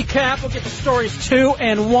complete recap. We'll get to stories 2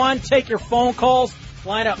 and 1. Take your phone calls.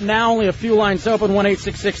 Line up now. Only a few lines open.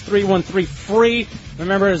 1-866-313-FREE.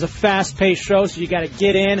 Remember, it's a fast-paced show, so you got to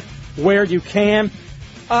get in where you can.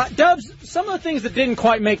 Dubs, some of the things that didn't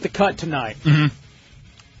quite make the cut tonight. Mm-hmm.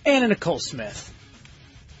 Anna Nicole Smith.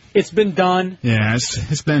 It's been done. Yeah,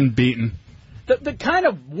 it's been beaten. The kind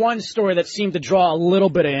of one story that seemed to draw a little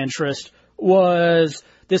bit of interest was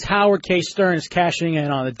this Howard K. Stern is cashing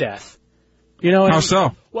in on the death. You know, how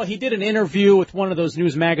so? Well, he did an interview with one of those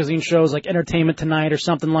news magazine shows like Entertainment Tonight or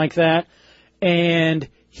something like that, and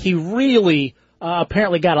he really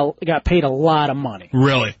apparently got paid a lot of money.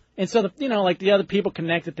 Really? And so, like the other people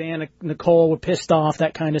connected to Anna Nicole were pissed off,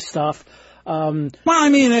 that kind of stuff. Well, I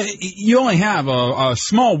mean, you only have a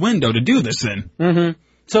small window to do this in. Mm-hmm.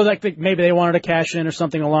 So, maybe they wanted to cash in or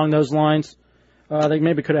something along those lines. They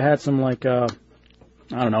maybe could have had some, I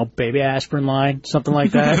don't know, baby aspirin line, something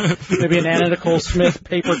like that. Maybe an Anna Nicole Smith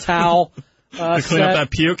paper towel. To clean up that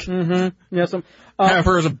puke? Mm-hmm. Yeah, have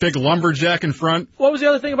her as a big lumberjack in front. What was the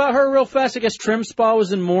other thing about her real fast? I guess Trim Spa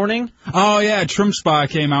was in mourning. Oh, yeah, Trim Spa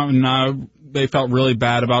came out and they felt really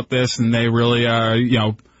bad about this, and they really, are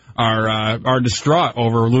distraught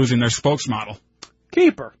over losing their spokesmodel.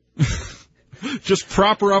 Keep her. Just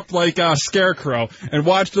prop her up like a scarecrow and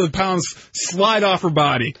watch the pounds slide off her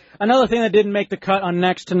body. Another thing that didn't make the cut on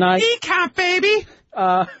Next tonight. Decomp, baby.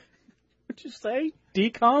 What'd you say?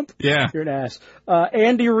 Decomp? Yeah. You're an ass.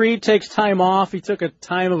 Andy Reid takes time off. He took a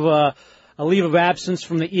time of a leave of absence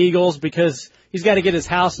from the Eagles because he's got to get his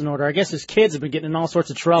house in order. I guess his kids have been getting in all sorts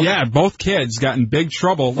of trouble. Yeah, both kids got in big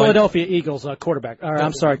trouble. Philadelphia Eagles quarterback.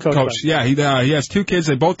 I'm sorry, coach. Yeah, he has two kids.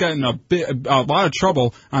 They both got in a lot of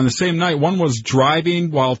trouble on the same night. One was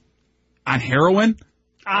driving while on heroin.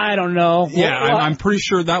 I don't know. Yeah, I'm pretty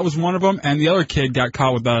sure that was one of them. And the other kid got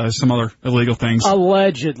caught with some other illegal things.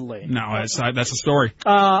 Allegedly. No, that's a story.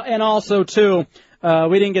 And also, too,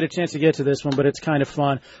 we didn't get a chance to get to this one, but it's kind of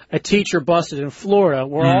fun. A teacher busted in Florida,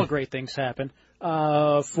 where all great things happen,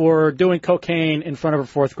 for doing cocaine in front of her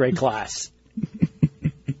fourth grade class.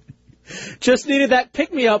 Just needed that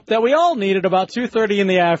pick-me-up that we all needed about 2:30 in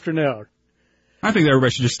the afternoon. I think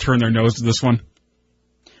everybody should just turn their nose to this one.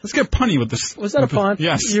 Let's get punny with this. Was that a pun?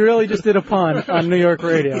 Yes. You really just did a pun on New York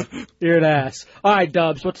radio. You're an ass. All right,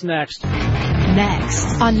 Dubs, what's next?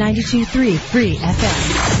 Next on 92.3 Free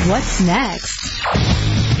FM. What's next?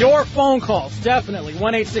 Your phone calls, definitely.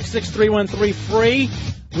 1-866-313-FREE.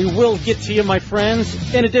 We will get to you, my friends.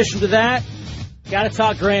 In addition to that, got to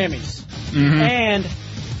talk Grammys. Mm-hmm. And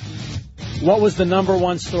what was the number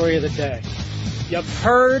one story of the day? You've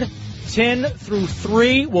heard 10 through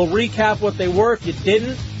 3. We'll recap what they were if you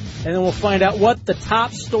didn't. And then we'll find out what the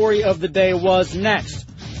top story of the day was next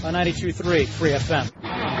on 92.3 Free FM.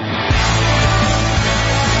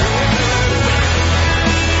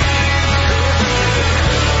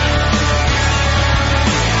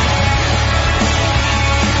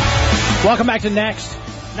 Welcome back to Next,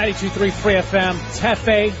 92.3 Free FM. It's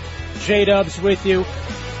Hefe, J-Dubs with you.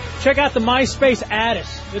 Check out the MySpace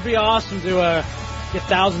Addis. It'd be awesome to get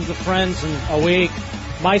thousands of friends in a week.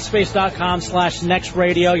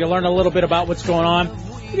 MySpace.com/NextRadio. You'll learn a little bit about what's going on.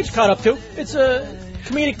 You get caught up to. It's a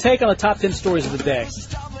comedic take on the top 10 stories of the day.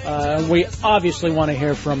 We obviously want to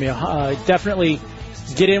hear from you. Definitely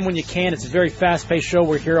get in when you can. It's a very fast-paced show.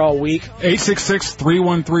 We're here all week.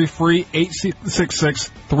 866-313-FREE,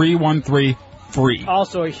 866-313-FREE.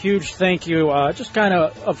 Also, a huge thank you, just kind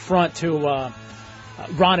of up front to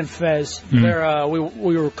Ron and Fez. We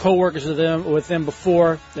were co-workers with them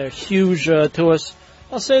before. They're huge to us.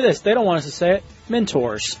 I'll say this. They don't want us to say it.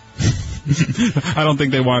 Mentors. I don't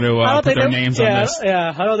think they want to put their names on this.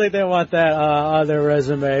 Yeah, I don't think they want that on their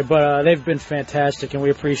resume. But they've been fantastic, and we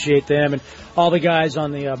appreciate them. And all the guys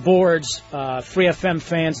on the boards,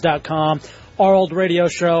 freefmfans.com, our old radio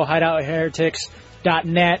show,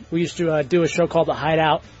 hideoutheretics.net. We used to do a show called The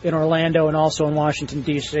Hideout in Orlando and also in Washington,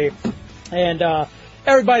 D.C. And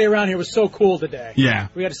everybody around here was so cool today. Yeah.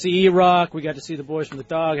 We got to see E-Rock. We got to see the boys from the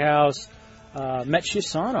Doghouse. Met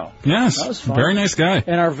Shisano. Yes. That was fun. Very nice guy.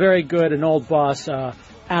 And our very good and old boss, Alan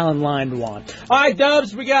Lindewan. All right,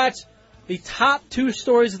 Dubs, we got the top 2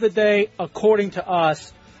 stories of the day, according to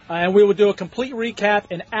us. And we will do a complete recap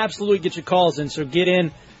and absolutely get your calls in. So get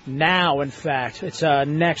in now, in fact. It's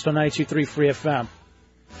next on 92.3 Free FM.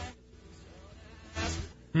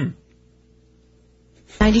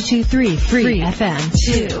 92.3 Free FM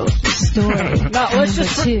 2 story. Now, let's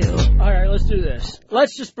just 2. All right, let's do this.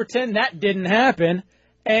 Let's just pretend that didn't happen.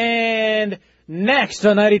 And next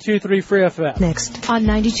on 92.3 Free FM. Next on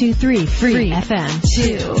 92.3 Free FM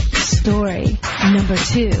 2 story number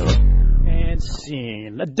 2. And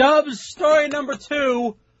scene. The Dubs story number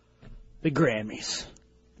 2, the Grammys.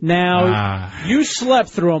 Now, you slept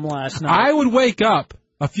through them last night. I would wake up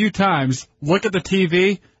a few times, look at the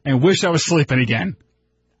TV, and wish I was sleeping again.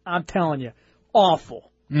 I'm telling you,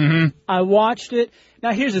 awful. Mm-hmm. I watched it.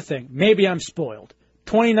 Now, here's the thing. Maybe I'm spoiled.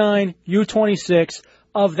 29, you 26,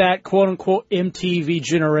 of that quote-unquote MTV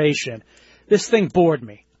generation. This thing bored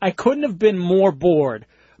me. I couldn't have been more bored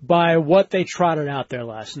by what they trotted out there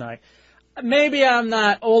last night. Maybe I'm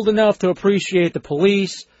not old enough to appreciate the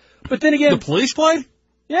Police, but then again... The Police played?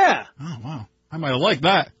 Yeah. Oh, wow. I might have liked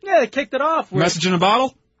that. Yeah, they kicked it off with... Message in a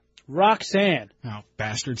Bottle? Roxanne. Oh,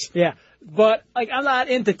 bastards. Yeah. But, like, I'm not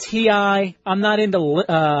into T.I. I'm not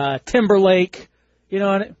into Timberlake. You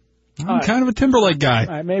know what I'm kind of a Timberlake guy.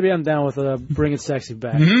 All right, maybe I'm down with Bringing Sexy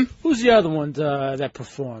Back. Mm-hmm. Who's the other one that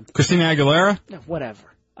performed? Christina Aguilera? Whatever.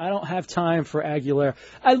 I don't have time for Aguilera.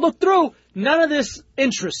 I looked through. None of this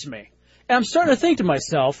interests me. And I'm starting to think to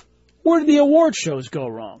myself, where did the award shows go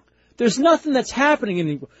wrong? There's nothing that's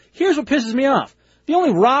happening. Here's what pisses me off. The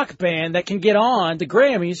only rock band that can get on the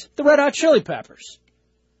Grammys, the Red Hot Chili Peppers.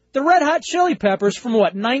 The Red Hot Chili Peppers from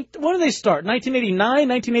what? When did they start? 1989,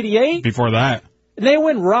 1988? Before that. And they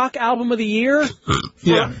win Rock Album of the Year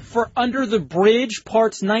Yeah. for Under the Bridge,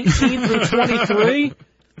 parts 19 through 23.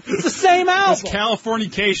 It's the same album. It's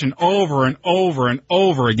Californication over and over and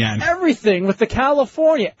over again. Everything with the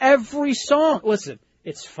California. Every song. Listen,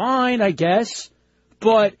 it's fine, I guess.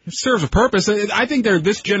 But it serves a purpose. I think they're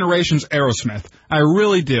this generation's Aerosmith. I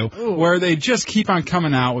really do. Ooh. Where they just keep on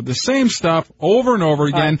coming out with the same stuff over and over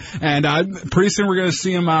again. And pretty soon we're going to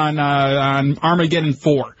see them on Armageddon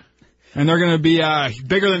 4. And they're going to be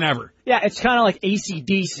bigger than ever. Yeah, it's kind of like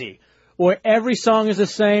AC/DC, where every song is the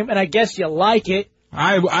same, and I guess you like it.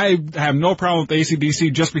 I have no problem with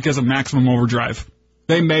AC/DC just because of Maximum Overdrive.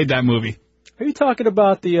 They made that movie. Are you talking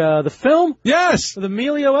about the film? Yes. With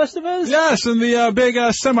Emilio Estevez? Yes, and the big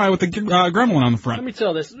semi with the gremlin on the front. Let me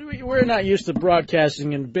tell this. We're not used to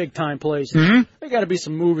broadcasting in big-time places. Mm-hmm. There got to be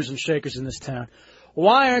some movers and shakers in this town.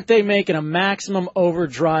 Why aren't they making a Maximum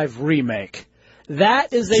Overdrive remake?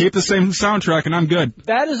 That is Keep the same soundtrack and I'm good.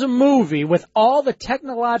 That is a movie with all the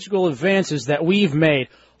technological advances that we've made.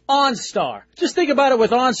 OnStar. Just think about it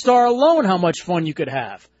with OnStar alone, how much fun you could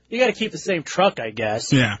have. You got to keep the same truck, I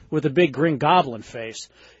guess. Yeah. With a big green goblin face.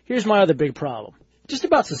 Here's my other big problem. Just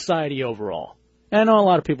about society overall. And I know a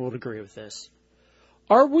lot of people would agree with this.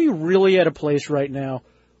 Are we really at a place right now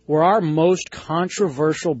where our most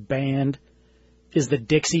controversial band is the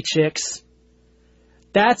Dixie Chicks?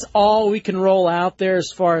 That's all we can roll out there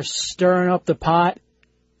as far as stirring up the pot?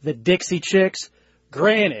 The Dixie Chicks?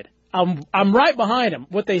 Granted, I'm right behind them.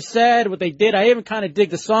 What they said, what they did, I even kind of dig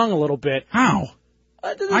the song a little bit. How?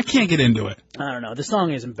 I can't get into it. I don't know. The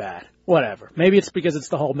song isn't bad. Whatever. Maybe it's because it's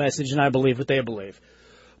the whole message and I believe what they believe.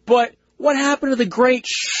 But what happened to the great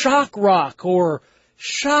shock rock or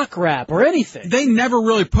shock rap or anything? They never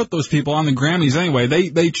really put those people on the Grammys anyway.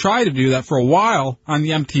 They tried to do that for a while on the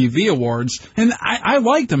MTV Awards, and I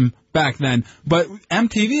liked them back then. But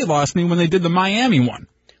MTV lost me when they did the Miami one.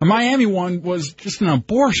 The Miami one was just an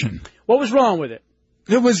abortion. What was wrong with it?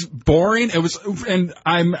 It was boring. It was, and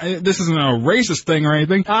this isn't a racist thing or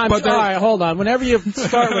anything. All right, hold on. Whenever you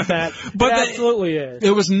start with that, it absolutely is. It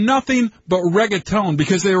was nothing but reggaeton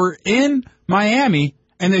because they were in Miami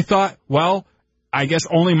and they thought, well, I guess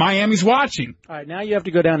only Miami's watching. All right, now you have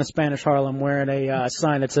to go down to Spanish Harlem wearing a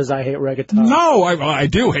sign that says "I hate reggaeton." No, I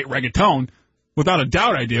do hate reggaeton. Without a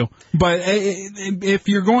doubt, I do. But if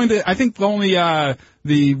you're going to, I think the only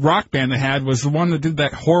the rock band they had was the one that did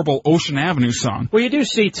that horrible Ocean Avenue song. Well, you do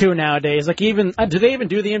see, too, nowadays. Like, even, do they even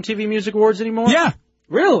do the MTV Music Awards anymore? Yeah.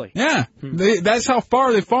 Really? Yeah. That's how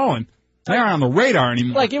far they've fallen. They aren't on the radar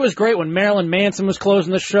anymore. Like, it was great when Marilyn Manson was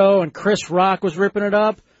closing the show and Chris Rock was ripping it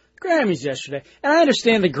up. Grammys yesterday. And I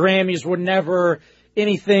understand the Grammys were never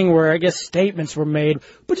anything where, I guess, statements were made.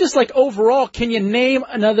 But just, like, overall, can you name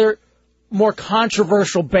another more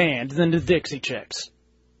controversial band than the Dixie Chicks?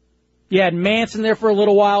 You had Manson there for a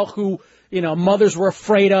little while, who, you know, mothers were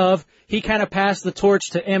afraid of. He kind of passed the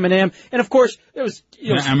torch to Eminem. And, of course, it was...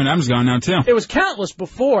 Eminem's gone now, too. It was countless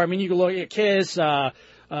before. I mean, you could look at Kiss,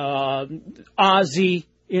 Ozzy,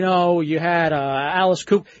 you know, you had Alice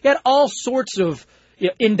Cooper. You had all sorts of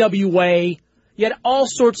NWA. You had all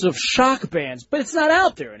sorts of shock bands, but it's not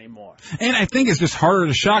out there anymore. And I think it's just harder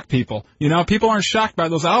to shock people. You know, people aren't shocked by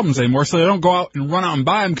those albums anymore, so they don't go out and run out and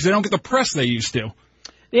buy them because they don't get the press they used to.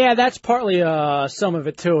 Yeah, that's partly some of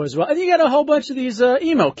it, too, as well. And you got a whole bunch of these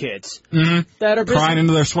emo kids that are crying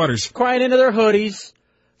into their sweaters. Crying into their hoodies,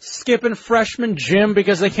 skipping freshman gym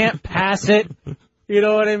because they can't pass it. You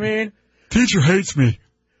know what I mean? Teacher hates me.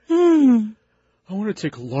 I want to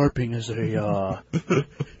take LARPing as a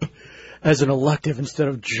as an elective instead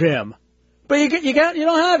of gym. But you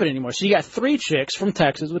don't have it anymore. So you got 3 chicks from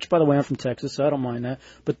Texas, which, by the way, I'm from Texas, so I don't mind that.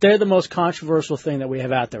 But they're the most controversial thing that we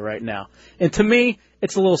have out there right now. And to me,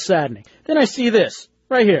 it's a little saddening. Then I see this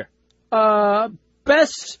right here.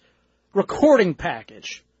 Best recording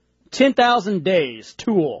package. 10,000 Days,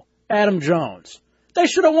 Tool, Adam Jones. They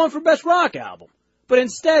should have won for Best Rock Album. But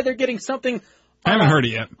instead, they're getting something... I haven't heard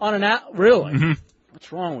it yet. Really? Mm-hmm.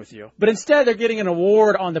 What's wrong with you? But instead, they're getting an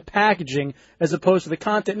award on the packaging as opposed to the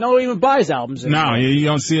content. No one even buys albums anymore. No, you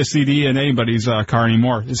don't see a CD in anybody's car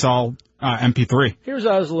anymore. It's all MP3. Here's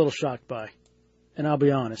what I was a little shocked by, and I'll be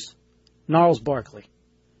honest. Gnarls Barkley.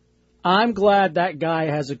 I'm glad that guy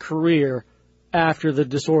has a career after the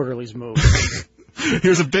Disorderlies movie.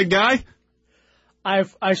 Here's a big guy? I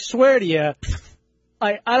swear to you...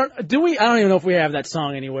 I don't even know if we have that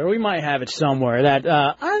song anywhere. We might have it somewhere. That,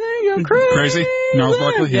 I think you're crazy. Gnarls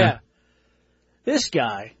Barkley? Yeah. This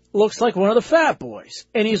guy looks like one of the Fat Boys.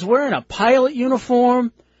 And he's wearing a pilot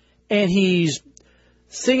uniform. And he's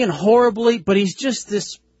singing horribly. But he's just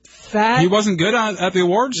this fat... He wasn't good at the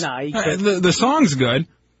awards? Nah, he the song's good.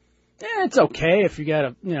 Yeah, it's okay if you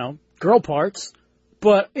got, girl parts.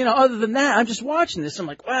 But, other than that, I'm just watching this. I'm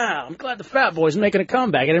like, wow, I'm glad the Fat Boy's making a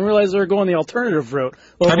comeback. I didn't realize they were going the alternative route.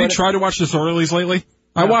 Have you tried to watch Disorderlies lately?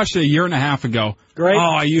 No. I watched it a year and a half ago. Great. Oh,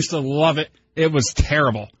 I used to love it. It was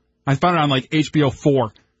terrible. I found it on, HBO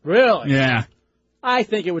 4. Really? Yeah. I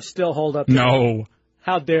think it would still hold up. No.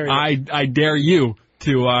 How dare you? I dare you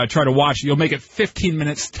to try to watch it. You'll make it 15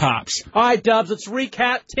 minutes tops. All right, Dubs, let's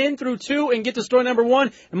recap 10 through 2 and get to story number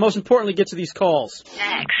 1, and most importantly, get to these calls.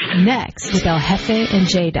 Next with El Jefe and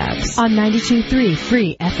J-Dubs on 92.3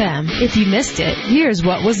 Free FM. If you missed it, here's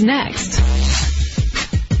what was next.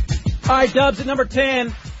 All right, Dubs, at number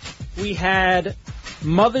 10, we had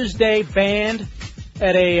Mother's Day band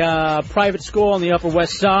at a private school on the Upper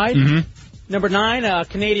West Side. Mm-hmm. Number 9, a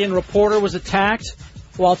Canadian reporter was attacked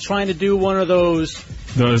while trying to do one of those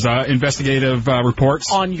investigative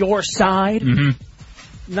reports on your side.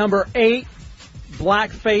 Mm-hmm. Number 8,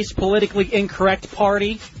 blackface politically incorrect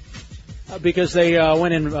party because they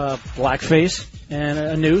went in blackface and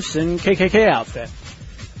a noose and KKK outfit.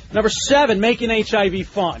 Number 7, making HIV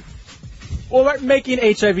fun. Or making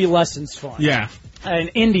HIV lessons fun. Yeah. In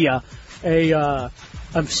India, a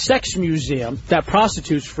sex museum that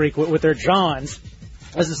prostitutes frequent with their Johns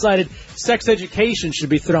has decided sex education should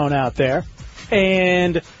be thrown out there.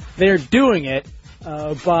 And they're doing it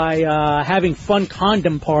by having fun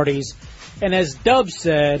condom parties. And as Dubs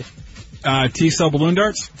said... T-cell balloon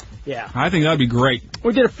darts? Yeah. I think that'd be great.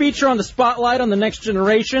 We did a feature on the Spotlight on the Next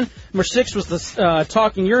Generation. Number 6 was the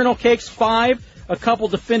talking urinal cakes. 5, a couple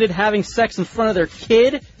defended having sex in front of their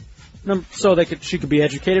kid so she could be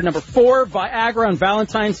educated. Number 4, Viagra on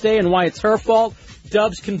Valentine's Day and why it's her fault.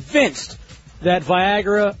 Dubs convinced that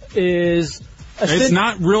Viagra is... It's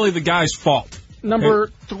not really the guy's fault.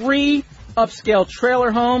 Number 3, upscale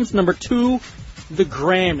trailer homes. Number 2, the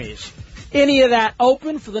Grammys. Any of that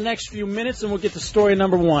open for the next few minutes, and we'll get to story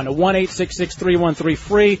number 1.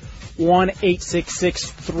 1-866-313-FREE.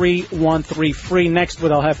 1-866-313-FREE. Next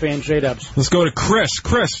with El Jefe and J-Dubs. Let's go to Chris.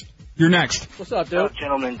 Chris, you're next. What's up, dude?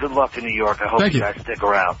 Gentlemen, good luck in New York. I hope Thank you guys stick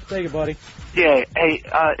around. Thank you, buddy. Yeah, hey,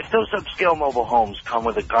 if those upscale mobile homes come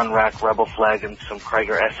with a gun rack, rebel flag, and some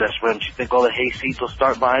Krager SS rims, you think all the hay seats will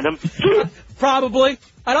start buying them? Probably.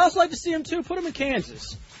 I'd also like to see them, too. Put them in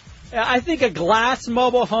Kansas. I think a glass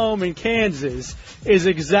mobile home in Kansas is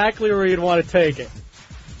exactly where you'd want to take it.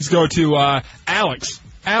 Let's go to Alex.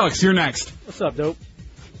 Alex, you're next. What's up, dope?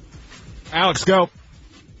 Alex, go.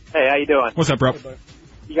 Hey, how you doing? What's up, bro? Hey,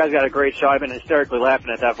 you guys got a great show. I've been hysterically laughing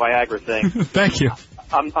at that Viagra thing. Thank you.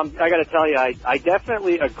 I got to tell you, I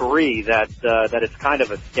definitely agree that it's kind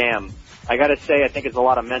of a scam. I got to say, I think it's a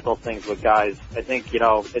lot of mental things with guys. I think,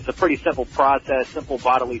 it's a pretty simple process, simple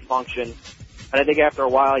bodily function. And I think after a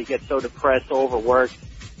while, you get so depressed, so overworked,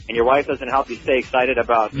 and your wife doesn't help you stay excited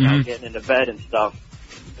about getting into bed and stuff.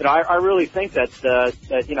 I really think that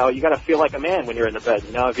you got to feel like a man when you're in the bed.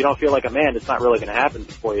 If you don't feel like a man, it's not really going to happen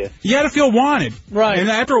for you. You got to feel wanted. Right. And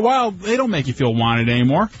after a while, they don't make you feel wanted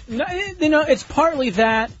anymore. No, it's partly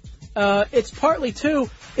that. It's partly, too,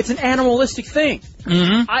 it's an animalistic thing.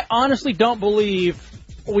 Mm-hmm. I honestly don't believe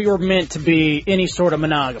we were meant to be any sort of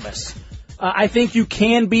monogamous. I think you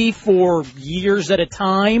can be for years at a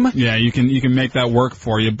time. Yeah, you can make that work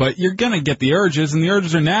for you, but you're going to get the urges, and the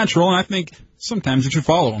urges are natural, and I think sometimes you should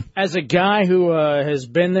follow them. As a guy who has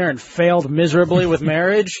been there and failed miserably with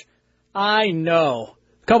marriage, I know.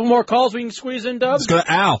 A couple more calls we can squeeze in, Dubs? Let's go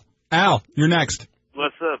to Al. Al, you're next.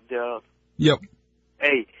 What's up, Dub? Yep.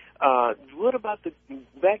 Hey, what about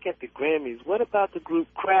back at the Grammys, what about the group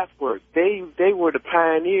Kraftwerk? They were the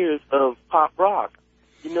pioneers of pop rock.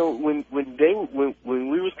 When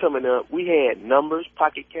we was coming up, we had Numbers,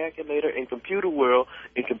 Pocket Calculator, and Computer World.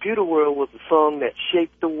 And Computer World was the song that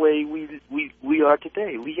shaped the way we are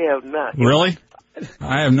today. We have not. Really?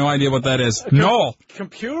 I have no idea what that is. Noel.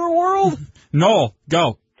 Computer World? Noel,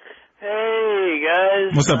 go. Hey,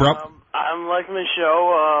 guys. What's up, bro? I'm liking the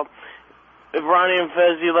show. If Ronnie and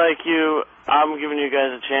Fezzi like you, I'm giving you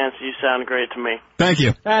guys a chance. You sound great to me. Thank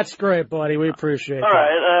you. That's great, buddy. We appreciate it. All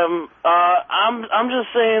right. I'm just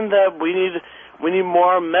saying that we need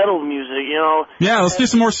more metal music. Yeah, let's do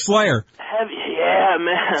some more Slayer. Yeah,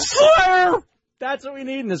 man. Slayer. That's what we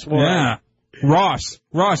need in this world. Yeah. Ross,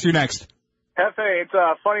 you're next. Hefe, it's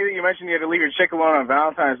funny that you mentioned you had to leave your chick alone on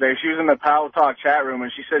Valentine's Day. She was in the Pal Talk chat room,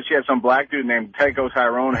 and she said she had some black dude named Tycho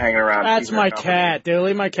Tyrone hanging around. That's my cat, dude.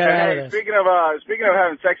 Leave my cat out of this. Speaking of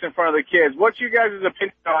having sex in front of the kids, what's your guys'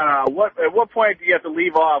 opinion on at what point do you have to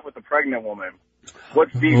leave off with a pregnant woman?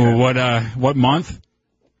 What's decent? What month?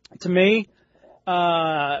 To me,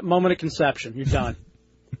 moment of conception. You're done.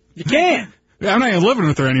 You can't. Yeah, I'm not even living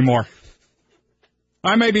with her anymore.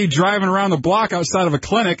 I may be driving around the block outside of a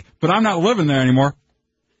clinic, but I'm not living there anymore.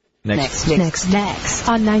 Next on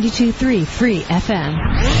 92.3 Free FM.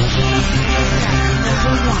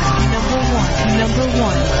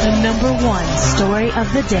 Number one story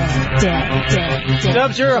of the day.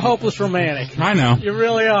 Dubs, you're a hopeless romantic. I know. You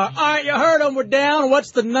really are. All right, you heard them. We're down. What's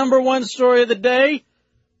the number one story of the day?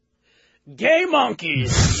 Gay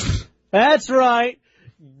monkeys. That's right.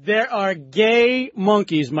 There are gay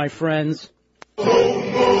monkeys, my friends.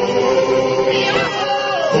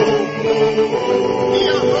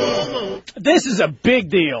 This is a big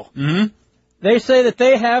deal. Mm-hmm. They say that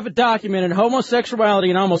they have documented homosexuality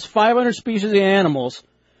in almost 500 species of animals,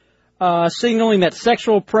 signaling that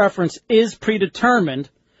sexual preference is predetermined.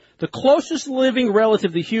 The closest living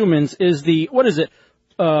relative to humans is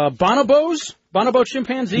bonobos? Bonobo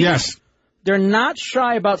chimpanzees? Yes. They're not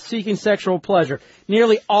shy about seeking sexual pleasure.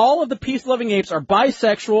 Nearly all of the peace-loving apes are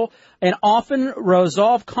bisexual and often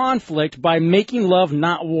resolve conflict by making love,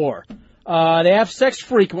 not war. They have sex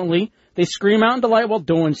frequently. They scream out in delight while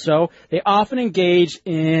doing so. They often engage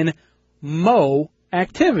in Mo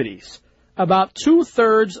activities. About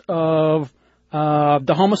 2/3 of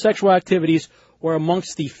the homosexual activities were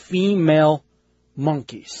amongst the female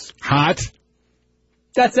monkeys. Hot.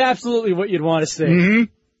 That's absolutely what you'd want to see. Mm-hmm.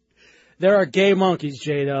 There are gay monkeys,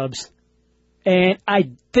 J-Dubs. And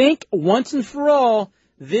I think once and for all,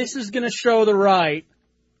 this is going to show the right.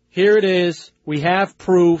 Here it is. We have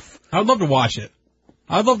proof. I'd love to watch it.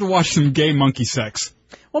 I'd love to watch some gay monkey sex.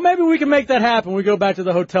 Well, maybe we can make that happen. We go back to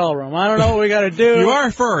the hotel room. I don't know what we got to do. You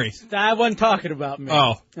are furry. I wasn't talking about me.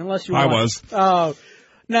 Oh. Unless you I want. was. Oh.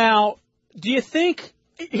 Now, do you think...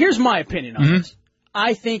 Here's my opinion on this.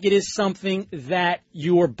 I think it is something that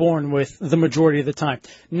you are born with the majority of the time.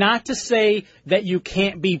 Not to say that you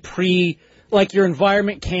can't be like your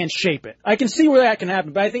environment can shape it. I can see where that can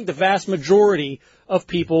happen, but I think the vast majority of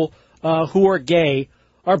people who are gay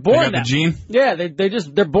are born that way. Gene? Yeah,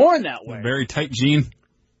 they're born that way. Very tight gene.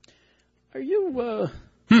 Are you,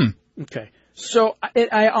 Okay. So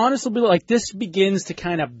I honestly believe like this begins to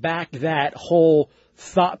kind of back that whole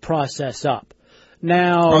thought process up.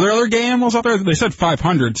 Now, are there other gay animals out there? They said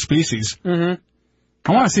 500 species. Mm-hmm.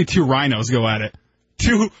 I want to see 2 rhinos go at it.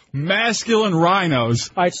 2 masculine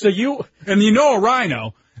rhinos. All right, so you... And you know a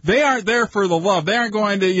rhino. they aren't there for the love. They aren't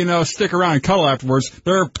going to, stick around and cuddle afterwards.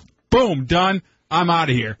 They're, boom, done. I'm out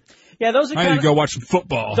of here. Yeah, those are I need to go watch some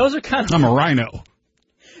football. Those are kind of... I'm a rhino.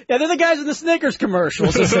 Yeah, they're the guys in the Snickers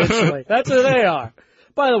commercials, essentially. That's who they are.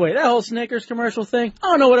 By the way, that whole Snickers commercial thing, I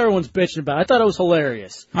don't know what everyone's bitching about. I thought it was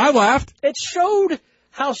hilarious. I laughed. It showed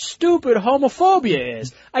how stupid homophobia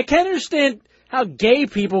is. I can't understand how gay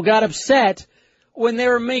people got upset when they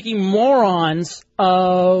were making morons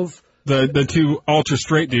of... The two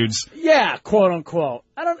ultra-straight dudes. Yeah, quote-unquote.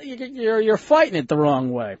 You're fighting it the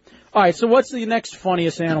wrong way. All right, so what's the next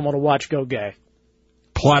funniest animal to watch go gay?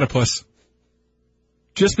 Platypus.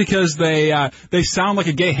 Just because they sound like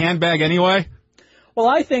a gay handbag anyway? Well,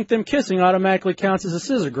 I think them kissing automatically counts as a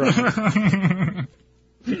scissor grind.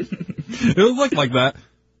 It'll look like that.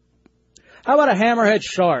 How about a hammerhead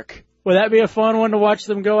shark? Would that be a fun one to watch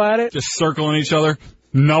them go at it? Just circling each other,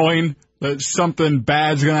 knowing that something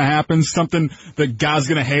bad's going to happen, something that God's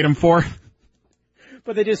going to hate them for.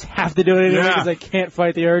 But they just have to do it anyway because they can't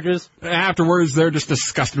fight the urges? Afterwards, they're just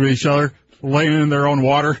disgusted with each other, laying in their own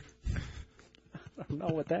water. I don't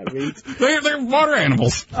know what that means. They're water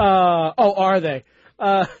animals. Are they?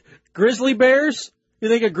 Grizzly bears? You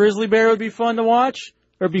think a grizzly bear would be fun to watch?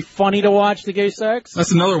 Or be funny to watch the gay sex?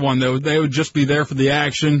 That's another one, though. They would just be there for the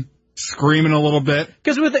action, screaming a little bit.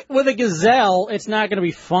 Because with a gazelle, it's not going to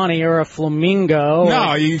be funny, or a flamingo.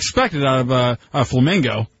 No, you expect it out of a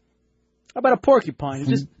flamingo. How about a porcupine?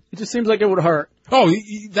 It just seems like it would hurt. Oh,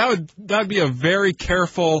 that would be a very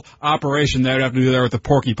careful operation they would have to do there with the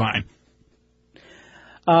porcupine.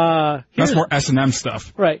 That's more S&M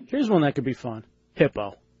stuff. Right. Here's one that could be fun.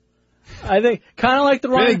 Hippo. I think, kind of like the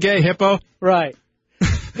Ryan... Big gay hippo? Right.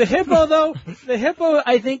 The hippo,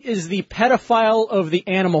 I think, is the pedophile of the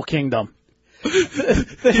animal kingdom. He's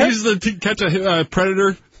the catch a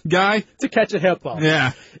predator guy? To catch a hippo.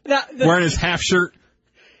 Yeah. Wearing his half shirt.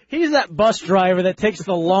 He's that bus driver that takes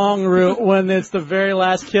the long route when it's the very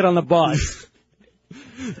last kid on the bus.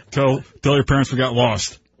 Tell your parents we got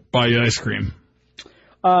lost. Buy you ice cream.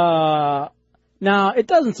 Now, it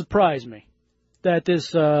doesn't surprise me that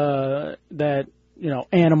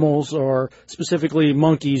animals, or specifically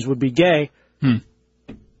monkeys, would be gay.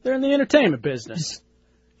 They're in the entertainment business.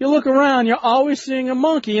 You look around, you're always seeing a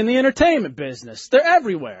monkey in the entertainment business. They're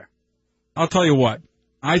everywhere. I'll tell you what.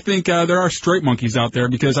 I think there are straight monkeys out there,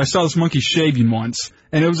 because I saw this monkey shaving once,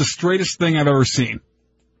 and it was the straightest thing I've ever seen.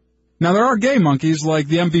 Now, there are gay monkeys, like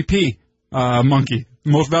the MVP monkey,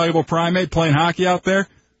 most valuable primate, playing hockey out there.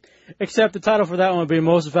 Except the title for that one would be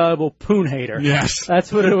Most Valuable Poon Hater. Yes.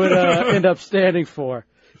 That's what it would end up standing for.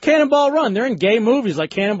 Cannonball Run. They're in gay movies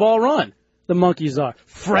like Cannonball Run. The monkeys are.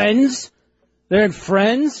 Friends. They're in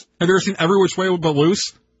Friends. Have you ever seen Every Which Way But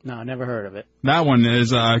Loose? No, never heard of it. That one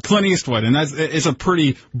is Clint Eastwood, and it's a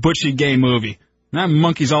pretty butchy gay movie. And that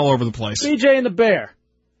monkey's all over the place. BJ and the Bear.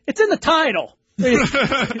 It's in the title. You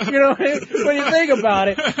know, when you think about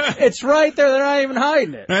it, it's right there. They're not even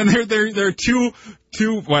hiding it. And they're two,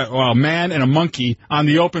 a man and a monkey on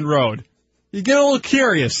the open road. You get a little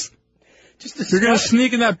curious. You're going to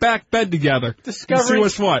sneak in that back bed together. See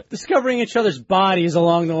what's what. Discovering each other's bodies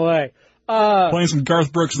along the way. Playing some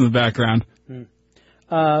Garth Brooks in the background.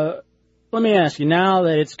 Let me ask you, now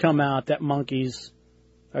that it's come out that monkeys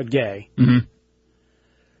are gay,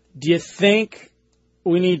 do you think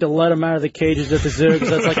we need to let them out of the cages at the zoo because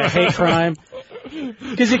that's like a hate crime?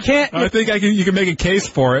 Because you can't... I think you can make a case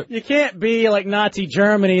for it. You can't be like Nazi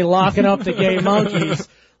Germany locking up the gay monkeys.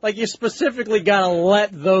 Like, you specifically got to let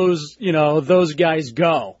those guys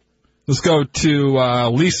go. Let's go to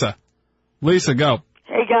Lisa. Lisa, go.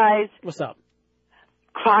 Hey, guys. What's up?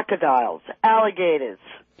 Crocodiles, alligators,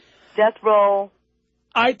 death roll.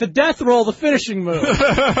 The death roll, the finishing move.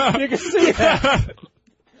 You can see that.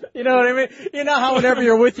 You know what I mean? You know how whenever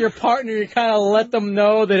you're with your partner, you kind of let them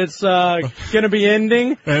know that it's going to be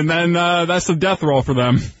ending? And then that's the death roll for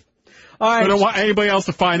them. All right. I don't want anybody else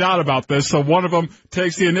to find out about this, so one of them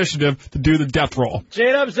takes the initiative to do the death roll.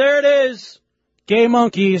 J-Dubs, there it is. Gay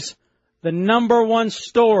monkeys, the #1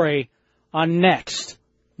 story on Next.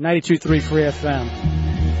 92.3 Free FM.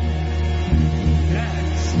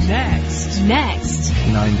 Next.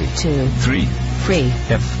 92.3 Free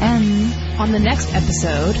FM. On the next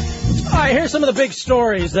episode. All right, here's some of the big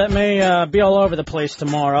stories that may be all over the place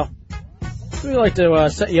tomorrow. We'd like to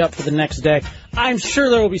set you up for the next day. I'm sure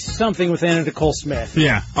there will be something with Anna Nicole Smith.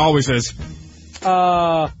 Yeah, always is.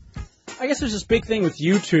 I guess there's this big thing with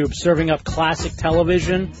YouTube serving up classic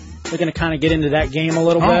television. They're going to kind of get into that game a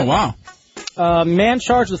little bit. Oh, wow. Man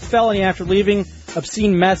charged with felony after leaving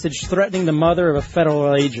obscene message threatening the mother of a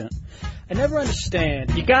federal agent. I never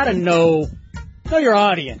understand. You got to know your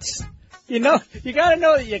audience. You got to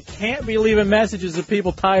know that you can't be leaving messages of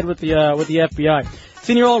people tied with the FBI.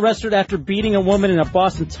 10-year-old arrested after beating a woman in a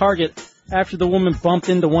Boston Target after the woman bumped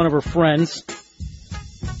into one of her friends.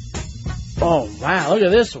 Oh, wow, look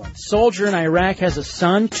at this one. Soldier in Iraq has a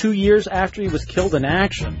son 2 years after he was killed in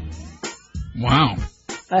action. Wow.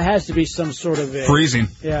 That has to be some sort of freezing.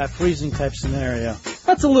 Yeah, freezing type scenario.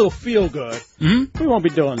 That's a little feel good. Mm-hmm. We won't be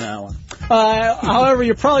doing that one. However,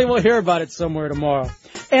 you probably will hear about it somewhere tomorrow.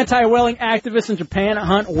 Anti-whaling activists in Japan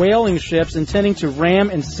hunt whaling ships intending to ram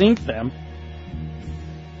and sink them.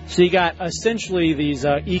 So you got essentially these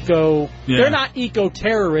they're not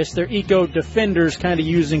eco-terrorists, they're eco-defenders kind of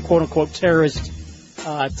using quote-unquote terrorist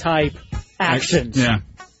type actions. Yeah.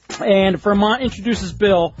 And Vermont introduces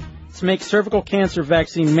bill to make cervical cancer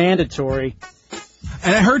vaccine mandatory.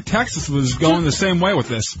 And I heard Texas was going the same way with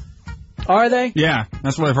this. Are they? Yeah,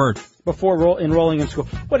 that's what I've heard. Before enrolling in school.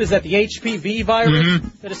 What is that, the HPV virus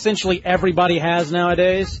that essentially everybody has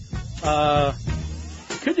nowadays?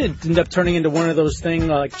 Could end up turning into one of those things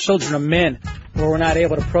like Children of Men, where we're not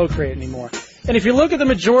able to procreate anymore. And if you look at the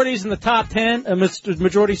majorities in the top 10,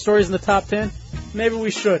 majority stories in the top 10, maybe we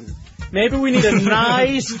shouldn't. Maybe we need a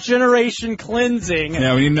nice generation cleansing.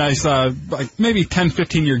 Yeah, we need a nice, like maybe 10,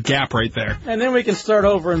 15-year gap right there. And then we can start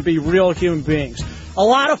over and be real human beings. A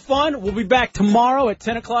lot of fun. We'll be back tomorrow at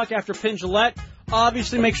 10 o'clock after Penn Jillette.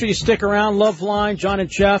 Obviously, make sure you stick around. Loveline, John and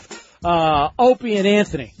Jeff, Opie and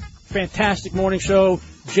Anthony. Fantastic morning show.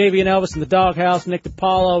 JV and Elvis in the Doghouse, Nick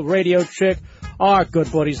DiPaolo, Radio Chick, our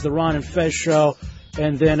good buddies, the Ron and Fez show.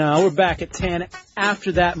 And then we're back at 10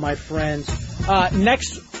 after that, my friends.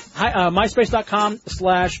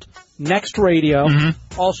 MySpace.com/NextRadio.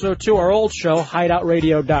 Mm-hmm. Also, to our old show,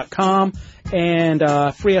 HideoutRadio.com. And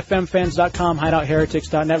FreeFMFans.com,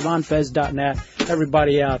 HideoutHeretics.net, RonFez.net.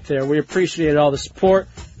 Everybody out there, we appreciate all the support.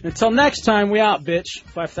 Until next time, we out, bitch.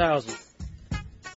 5,000.